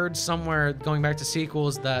 I heard somewhere going back to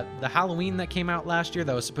sequels that the Halloween that came out last year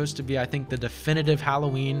that was supposed to be, I think, the definitive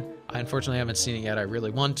Halloween. I unfortunately haven't seen it yet. I really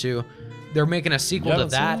want to. They're making a sequel to haven't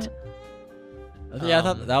seen that. it? Yeah, I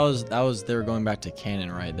thought that was they were going back to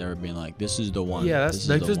canon, right? They were being like, this is the one. Yeah, this is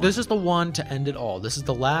the one. this is the one to end it all. This is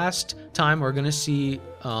the last time we're gonna see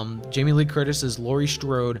Jamie Lee Curtis as Laurie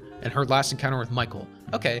Strode and her last encounter with Michael.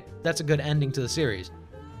 Okay, that's a good ending to the series.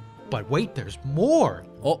 But wait, there's more.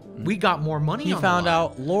 Oh, We got more money. he on the found line.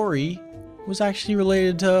 out Lori was actually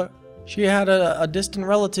related to. She had a distant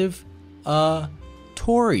relative,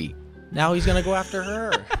 Tori. Now he's gonna go after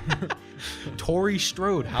her. Tori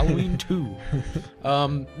Strode, Halloween 2.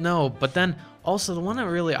 No, but then also the one that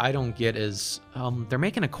really I don't get is they're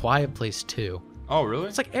making A Quiet Place 2. Oh, really?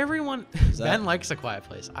 It's like everyone. that- Ben likes A Quiet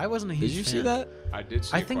Place. I wasn't a huge Did you fan. see that? I did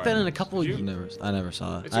see I A think Quiet that in a Place. couple of Did you? I never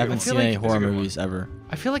saw it. It's a I good haven't one. seen I feel any like- It's a horror good one. movies ever.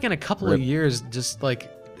 I feel like in a couple of Rip. years, just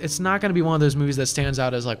like it's not going to be one of those movies that stands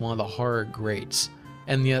out as like one of the horror greats,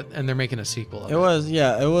 and yet they're making a sequel. Of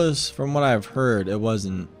It was from what I've heard, it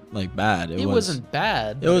wasn't like bad. It wasn't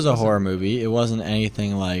bad. It was a horror movie. It wasn't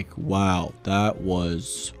anything like wow. That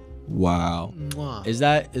was wow. Mwah. Is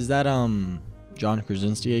that John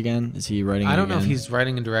Krasinski again? Is he writing? I it don't know if again? he's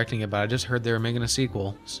writing and directing it, but I just heard they were making a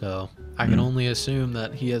sequel, so I can only assume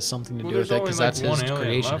that he has something to Well, do with there's it only because like that's one his alien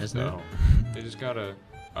creation, left, isn't it? though. They just gotta.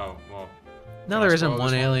 Oh well. No, Can I there isn't spoil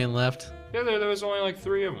one this one? alien left. Yeah, there was only like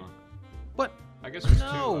 3 of them. What? I guess there's 2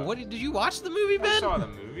 No. left. What did you watch the movie, I Ben? saw the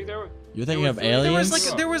movie. You're thinking of there were three.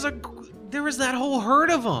 aliens? There was that whole herd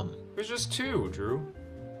of them. There's just 2, Drew.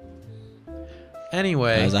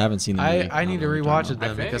 Anyway, Guys, I haven't seen the movie. I need to don't know what you're rewatch talking it then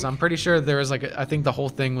I because think- I'm pretty sure there was like I think the whole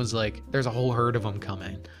thing was like there's a whole herd of them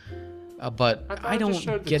coming, but I thought I it don't just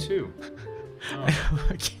showed the get. 2. Oh.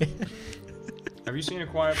 I can't. Have you seen A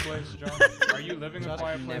Quiet Place, John? Are you living A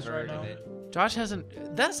Quiet Place Never right heard now? of it. Josh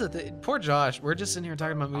hasn't. That's the thing. Poor Josh. We're just sitting here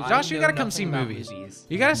talking about movies. I Josh, you know gotta come see nothing about movies.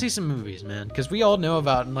 You gotta see some movies, man, because we all know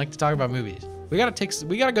about and like to talk about movies. We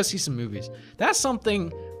gotta go see some movies. That's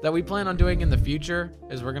something that we plan on doing in the future.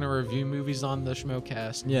 Is we're gonna review movies on the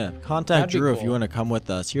SchmoCast. Yeah, contact That'd be Drew if cool. you want to come with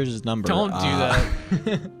us. Here's his number. Don't do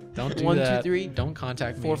that. Don't do 1, 2, that. 3, Don't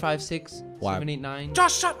contact me. 4, 5, 6, Why? 7, 8, 9,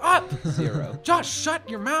 Josh, shut up. 0. Josh, shut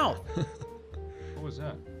your mouth. What was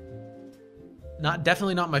that?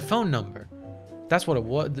 Definitely not my phone number. That's what it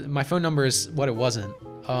was. My phone number is what it wasn't.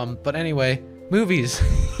 But anyway, movies.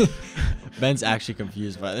 Ben's actually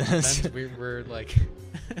confused by this. we were like,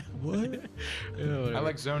 What? I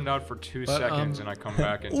like zoned out for 2 But, seconds and I come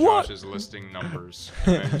back and What? Josh is listing numbers.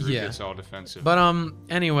 And then Drew Yeah. gets all defensive. But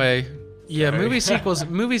anyway, yeah, Okay.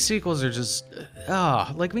 movie sequels are just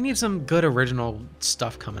like we need some good original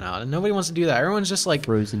stuff coming out, and nobody wants to do that. Everyone's just like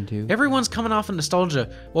Frozen 2. everyone's coming off of nostalgia.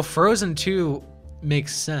 Well, Frozen 2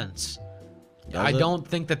 makes sense. Does I it? don't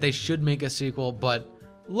think that they should make a sequel, but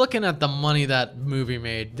looking at the money that movie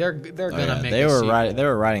made, they're gonna make They a were sequel. writing. They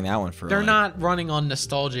were writing that one for. They're like, not running on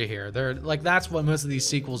nostalgia here. They're like that's what most of these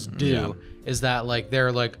sequels do. Yeah. Is that like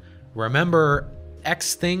they're like remember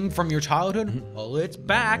X thing from your childhood? Well, it's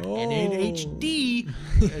back and in Oh. HD.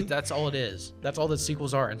 That's all it is. That's all that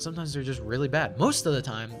sequels are. And sometimes they're just really bad. Most of the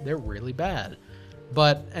time, they're really bad.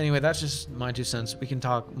 But anyway, that's just my 2 cents. We can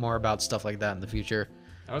talk more about stuff like that in the future.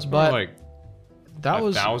 that was but more like That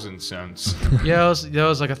was 1,000 cents. yeah, that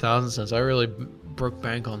was like 1,000 cents. I really broke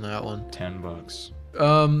bank on that one. $10.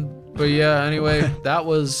 But yeah, anyway,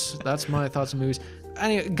 that's my thoughts on movies.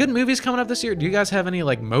 Any good movies coming up this year? Do you guys have any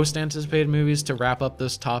like most anticipated movies to wrap up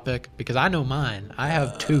this topic? Because I know mine. I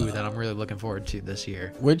have 2 that I'm really looking forward to this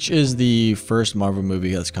year. Which is the first Marvel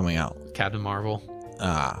movie that's coming out? Captain Marvel.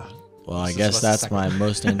 Well, I This is guess what's the that's second my one.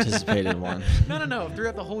 most anticipated one. No.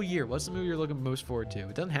 Throughout the whole year, what's the movie you're looking most forward to?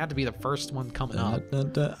 It doesn't have to be the first one coming up.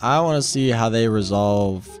 I want to see how they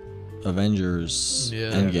resolve Avengers Yeah.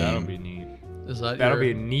 That'll Endgame. be neat. Is that That'll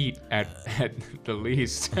your- be neat at the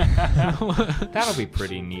least. That'll be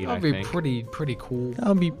pretty neat, That'll I be think. pretty cool.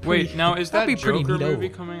 That'll be pretty. Wait, now is that That'd be pretty Joker neato. movie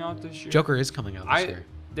coming out this year? Joker is coming out this year.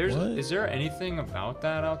 Is What? there anything about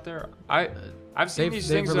that out there? I've seen these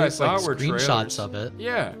They've things that I released like thought were screenshots trailers. of it.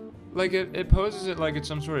 Yeah, like it poses it like it's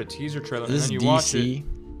some sort of teaser trailer, This and is then you watch it. DC.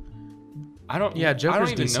 I don't. Yeah, Joker's I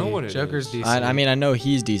don't even DC. know what it Joker's is. DC. I mean, I know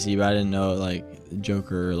he's DC, but I didn't know like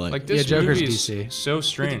Joker. Like this Yeah, Joker's movie DC. is so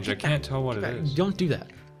strange. I can't tell what it is. Don't do that.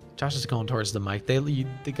 Josh is going towards the mic. The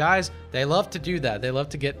guys, they love to do that. They love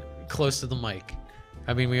to get close to the mic.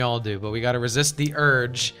 I mean, we all do, but we got to resist the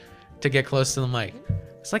urge to get close to the mic.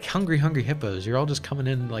 It's like hungry hippos. You're all just coming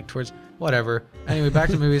in like towards whatever. Anyway, back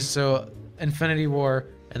to movies. So Infinity War,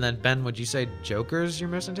 and then Ben, would you say Joker's your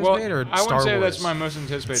most Well, anticipated, or I Star wouldn't say Wars? that's my most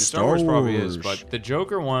anticipated. Star Star Wars probably is, Wars. but the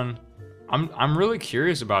Joker one, I'm really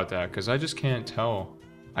curious about that because I just can't tell.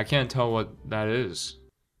 I can't tell what that is.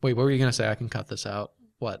 Wait, what were you gonna say? I can cut this out.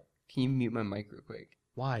 What? Can you mute my mic real quick?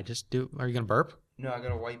 Why? Just do. Are you gonna burp? No, I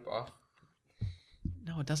gotta wipe off.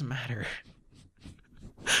 No, it doesn't matter.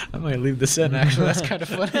 I might leave this in. Actually, that's kind of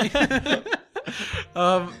funny.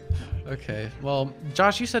 Okay. Well,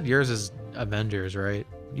 Josh, you said yours is Avengers, right?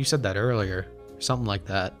 You said that earlier, something like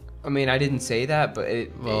that. I mean, I didn't say that, but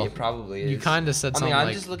it Well, probably is. You kind of said I something mean, I'm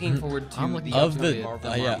like just looking forward to I'm looking- the of the upcoming Marvel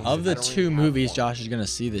movies. of the I don't 2 really have movies one. Josh is gonna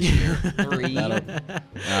see this year.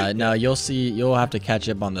 3. No, you'll have to catch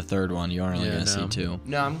up on the 3rd one. You aren't only Yeah, gonna see no. 2.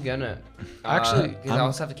 No, I'm gonna. Actually, because I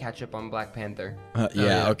also have to catch up on Black Panther. Yeah,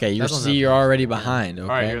 yeah. okay. That's on You're Netflix. already behind. Okay.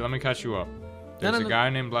 All right, here, let me catch you up. There's no. a guy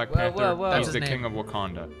named Black Whoa, Panther. whoa. He's That's the his king name. of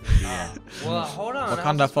Wakanda. Well, hold on. Wakanda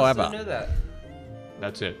how was I supposed forever. to know that?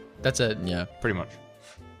 That's it, That's it. Yeah. pretty much.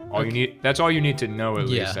 All you need. That's all you need to know, at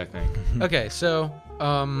Yeah. least, I think. Okay, so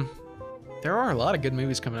there are a lot of good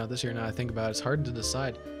movies coming out this year. Now I think about it, it's hard to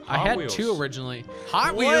decide. I Hot had Wheels. 2 originally.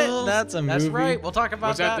 Hot What? Wheels. That's a That's movie? right. We'll talk about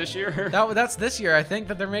Was that this year? That's this year. I think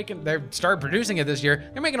that they're started producing it this year.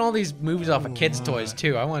 They're making all these movies off of kids' toys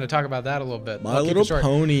too. I want to talk about that a little bit. My I'll keep it Little short.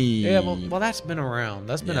 Pony. Yeah, well, that's been around.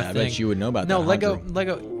 That's been Yeah, a I thing. bet you would know about No, that.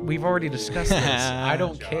 Lego. We've already discussed this. I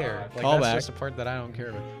don't care. Like, Call that's back. just a part that I don't care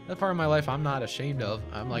about. That part of my life I'm not ashamed of.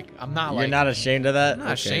 I'm not You're like. not ashamed of that? I'm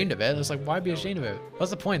not ashamed of it. It's like, why be ashamed of it? What's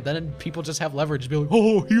the point? Then people just have leverage to be like,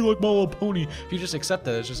 oh, you like My Little Pony. If you just accept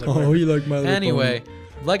it, it's just like, Oh, whatever. you like My Little Anyway,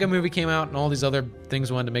 Lego movie came out and all these other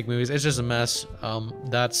things wanted to make movies. It's just a mess.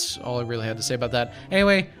 That's all I really had to say about that.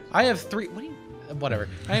 Anyway, I have 3. Whatever.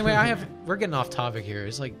 Anyway, we're getting off topic here.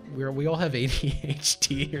 It's like we all have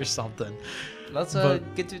ADHD or something. Let's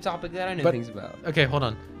But- get to a topic that I know but- things about. Okay, hold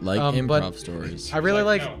on. Like but improv stories. I really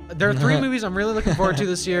Like, like. There are 3 movies I'm really looking forward to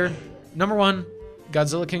this year. Number 1,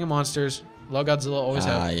 Godzilla King of Monsters. Love Godzilla, always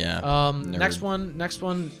have. yeah. Next one.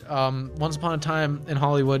 Once Upon a Time in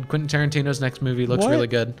Hollywood. Quentin Tarantino's next movie looks really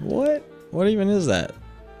good. What? What even is that?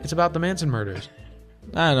 It's about the Manson murders.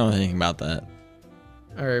 I don't know anything about that.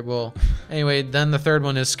 All right. Well, anyway, then the third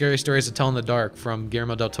one is Scary Stories to Tell in the Dark from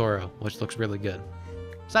Guillermo del Toro, which looks really good.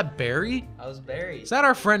 Is that Barry? I was Barry. Is that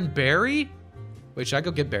our friend Barry? Wait, should I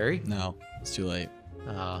go get Barry? No, it's too late.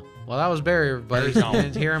 Well, that was Barry. Everybody Barry's on.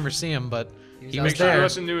 didn't hear him or see him, but he was Make sure you there.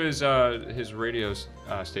 listen to his radio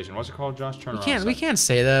station. What's it called, Josh? Turn around. We can't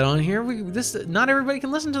say that on here. Not everybody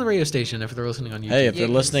can listen to the radio station if they're listening on YouTube. Hey, if Yeah,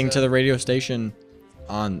 they're listening 'cause, to the radio station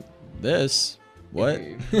on this, what?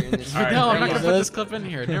 If you're in this All right, No, I'm not never gonna mind. put this clip in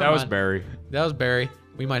here. Never That was mind. Barry. That was Barry.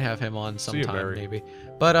 We might have him on you, sometime, Barry. maybe.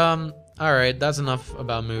 But all right, that's enough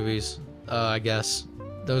about movies. I guess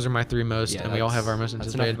those are my 3 most, Yeah, and we all have our that's most enough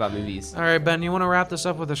anticipated. about movies. All right, Ben, you want to wrap this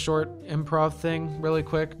up with a short improv thing, really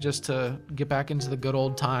quick, just to get back into the good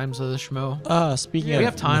old times of the schmo? Speaking We of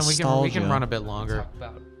have time. We can nostalgia, run a bit longer. Talk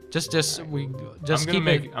about Just I'm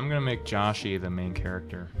gonna make Joshy the main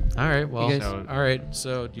character. All right. Well. You guys- all right.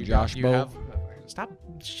 So do you, Josh do you Bo. have? Stop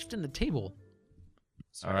shifting the table.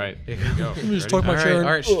 All right, Here here we go. Let me just Ready? talk All my right. Sharon.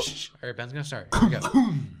 All right. Shh. All right. Ben's gonna start. Here we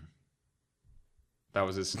go. That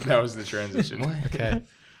was the transition. Okay.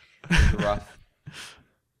 rough.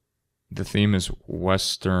 The theme is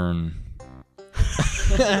Western.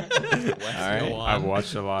 All right. Go on. I've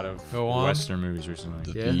watched a lot of Go on. Western movies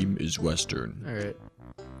recently. The Yeah. theme is Western. All right.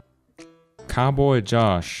 Cowboy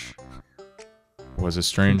Josh was a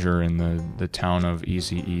stranger in the town of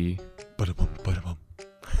Eazy-E, Ba-da-bum, ba-da-bum.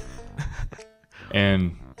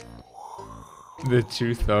 and the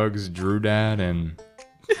 2 thugs, Drew Dad and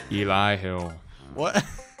Eli Hill, What?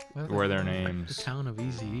 were their The names. town of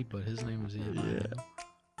Easy, but his name was Eli.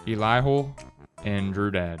 Eli Hill and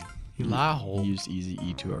Drew Dad. Eli He Hole. used Easy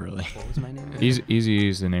E too early. What was my name? Eazy-E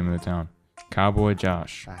is the name of the town. Cowboy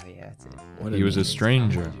Josh. Ah, yeah, that's it. What He was a name.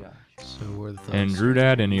 stranger. So we're the thugs. And Drew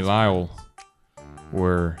Dad and Eli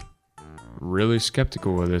were really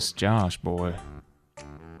skeptical of this Josh boy.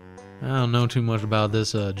 I don't know too much about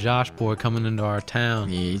this Josh boy coming into our town.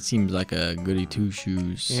 Yeah, he seems like a goody two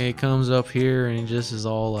shoes. Yeah, he comes up here and he just is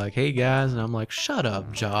all like, "Hey guys," and I'm like, "Shut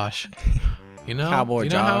up, Josh." You know, Cowboy you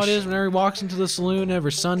know how Josh. it is whenever he walks into the saloon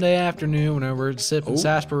every Sunday afternoon, whenever we're sipping Oh.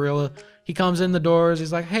 sarsaparilla. He comes in the doors.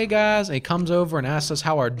 He's like, "Hey guys," and he comes over and asks us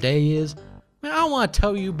how our day is. Man, I don't want to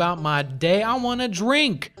tell you about my day. I want to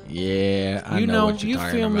drink. Yeah, I you know, know, what you're you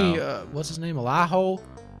talking feel me? about. What's his name? Eliho.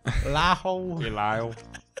 Eliho. Eli.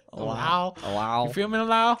 Allow. Allow. You feel me,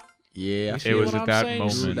 Allow? Yeah. You It feel was what at I'm that saying?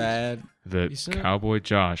 moment Dad. that You see it? Cowboy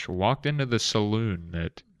Josh walked into the saloon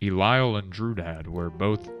that Eliel and Drew Dad were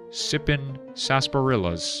both sipping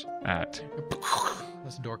sarsaparillas at.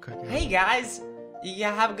 That's the door cooking. Hey guys, you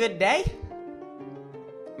have a good day?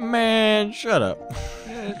 Man, shut up.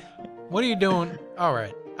 What are you doing? All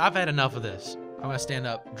right, I've had enough of this. I'm gonna stand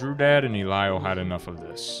up. Drew Dad and Eliel had enough of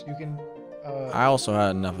this. You can. I also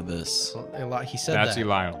had enough of this. He said That's that.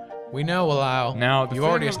 Eliel. We know, Allow. Now, the you thing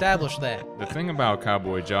already of- established that. The thing about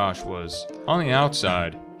Cowboy Josh was, on the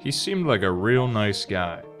outside, he seemed like a real nice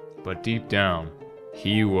guy, but deep down,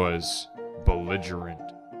 he was belligerent.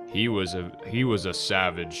 He was a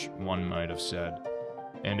savage, one might have said.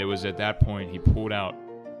 And it was at that point he pulled out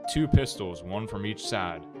 2 pistols, one from each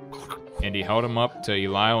side, and he held them up to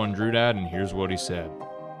Eliel and Drew Dad, and here's what he said.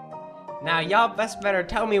 Now y'all best better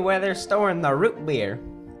tell me where they're storing the root beer.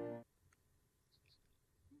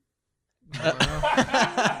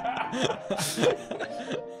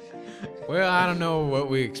 Well, I don't know what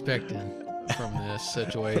we expected. from this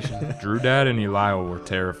situation. Drew Dad and Eliel were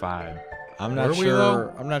terrified. I'm not Were we, sure.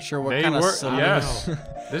 though? I'm not sure what They kind of were, solution. yes.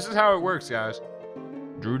 This is how it works, guys.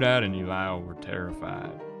 Drew Dad and Eliel were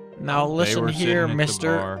terrified. Now listen were here, sitting at the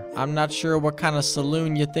mister. bar. I'm not sure what kind of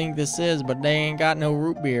saloon you think this is, but they ain't got no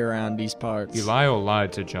root beer around these parts. Eliel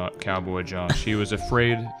lied to Cowboy Josh. He was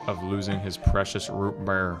afraid of losing his precious root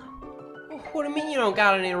beer. What do you mean you don't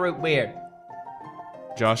got any root beer?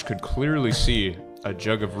 Josh could clearly see a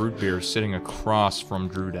jug of root beer sitting across from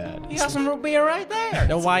Drew Dad. You got some root beer right there.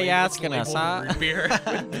 Then why you asking us, huh? Root beer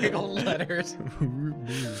with big old letters.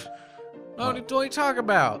 Oh, what are you talking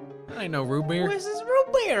about? That ain't no root beer. Where's this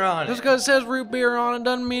root beer on Just it? because it says root beer on it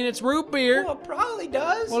doesn't mean it's root beer. Well, it probably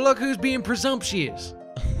does. Well, look who's being presumptuous.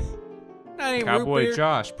 That ain't root Cowboy beer.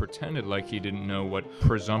 Josh pretended like he didn't know what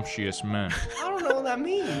presumptuous meant, I don't know what that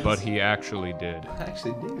means. but he actually did. I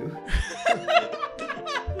actually do.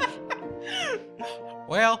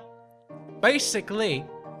 Well, basically,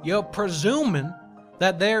 you're presuming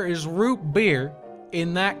that there is root beer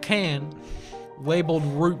in that can labeled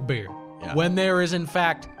root beer, Yeah. when there is in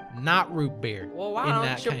fact not root beer Well, why in don't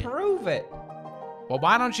that you can. prove it? Well,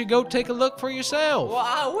 why don't you go take a look for yourself? Well,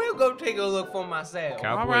 I will go take a look for myself.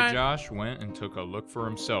 Cowboy Alright. Josh went and took a look for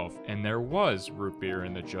himself, and there was root beer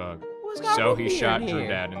in the jug. What's got So root he beer shot in Drew here?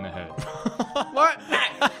 Dad in the head. What?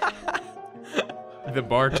 The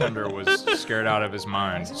bartender was scared out of his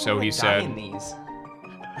mind, so he Dying said, these.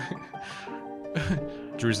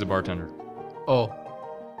 Drew's the bartender. Oh.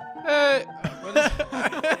 Hey.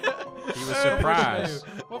 He was surprised.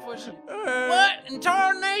 What in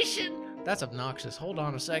tarnation? That's obnoxious. Hold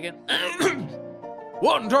on a second.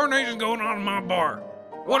 What in tarnation's going on in my bar?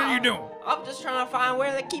 What are you doing? I'm just trying to find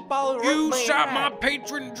where they keep all the root You beer shot at. my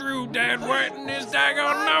patron Drew Dad right in his daggone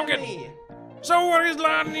Lying to noggin. me. So what is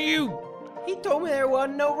lying to you? He told me there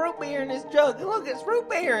wasn't no root beer in this jug. Look, it's root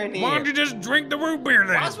beer in here. Why don't you just drink the root beer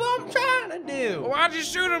then? That's what I'm trying to do. Why'd you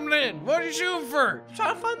shoot him then? What'd you shoot him for? I'm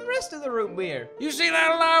trying to find the rest of the root beer. You see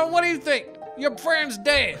that lie? What do you think? Your friend's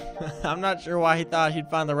dead. I'm not sure why he thought he'd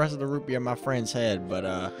find the rest of the root beer in my friend's head, but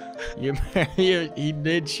he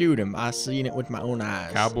did shoot him. I seen it with my own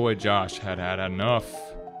eyes. Cowboy Josh had enough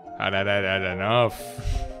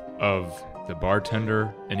of the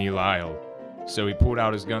bartender and Eliel. So he pulled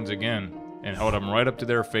out his guns again and held them right up to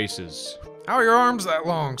their faces. How are your arms that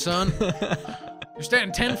long, son? You're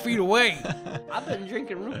standing 10 feet away. I've been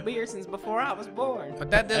drinking root beer since before I was born.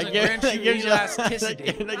 But that doesn't That grant you gives you-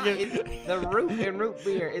 elasticity. The root in root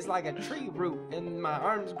beer is like a tree root, and my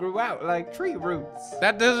arms grew out like tree roots.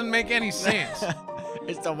 That doesn't make any sense.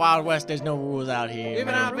 It's the Wild West. There's no rules out here. Even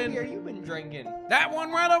man. I've Root been- beer you've been drinking. That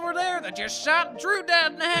one right over there that you shot Drew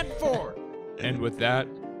Dad in the head for. And with that,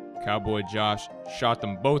 Cowboy Josh shot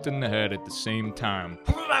them both in the head at the same time,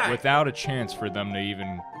 without a chance for them to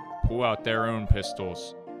even pull out their own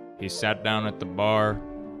pistols. He sat down at the bar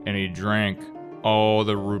and he drank all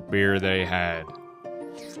the root beer they had.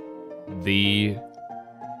 The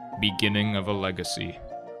beginning of a legacy.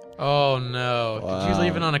 Oh no. Did you Wow.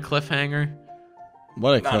 leave it on a cliffhanger?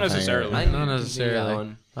 What a Not cliffhanger. necessarily. I need Not to continue necessarily. that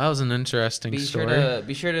one. That was an interesting Be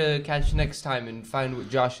story. sure to catch next time and find what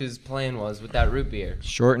Josh's plan was with that root beer.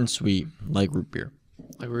 Short and sweet, like root beer.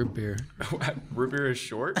 Like root beer. Root beer is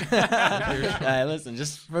short? Hey, listen,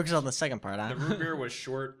 just focus on the second part. The root beer was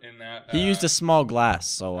short in that. He used a small glass,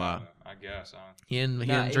 so I guess. He didn't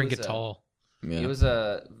Nah, drink was it tall. yeah, It was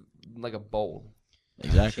like a bowl,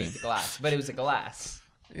 exactly. shaped glass, but it was a glass.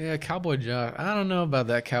 Yeah, Cowboy Josh. I don't know about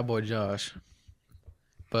that Cowboy Josh.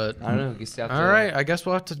 But I don't know. You still have all to- right, I guess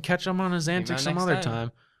we'll have to catch him on his antics some next other time.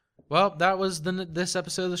 time. Well, that was this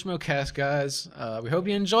episode of the SchmoCast, guys. We hope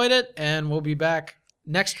you enjoyed it, and we'll be back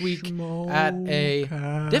next week at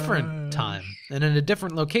a different time and in a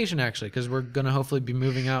different location, actually, because we're going to hopefully be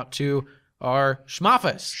moving out to our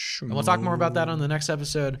schmoffice. And we'll talk more about that on the next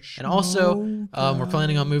episode. And also, we're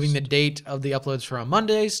planning on moving the date of the uploads from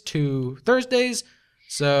Mondays to Thursdays.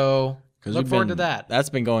 So look forward to that. That's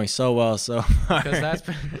been going so well so far.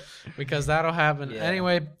 because that'll happen. Yeah.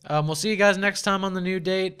 Anyway, we'll see you guys next time on the new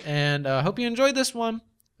date, and hope you enjoyed this one.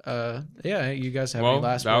 Yeah, you guys have any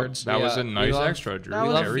last words? That was a We nice love- extra, Drew. that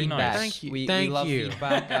was Very feedback. nice. Thank you. We Thank love you.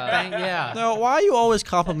 feedback. Yeah. No, why are you always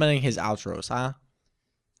complimenting his outros, huh?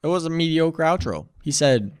 It was a mediocre outro. He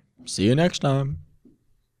said, "See you next time."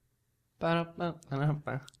 Thanks,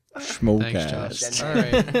 SchmoCast. Josh. All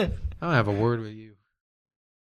right. I don't have a word with you.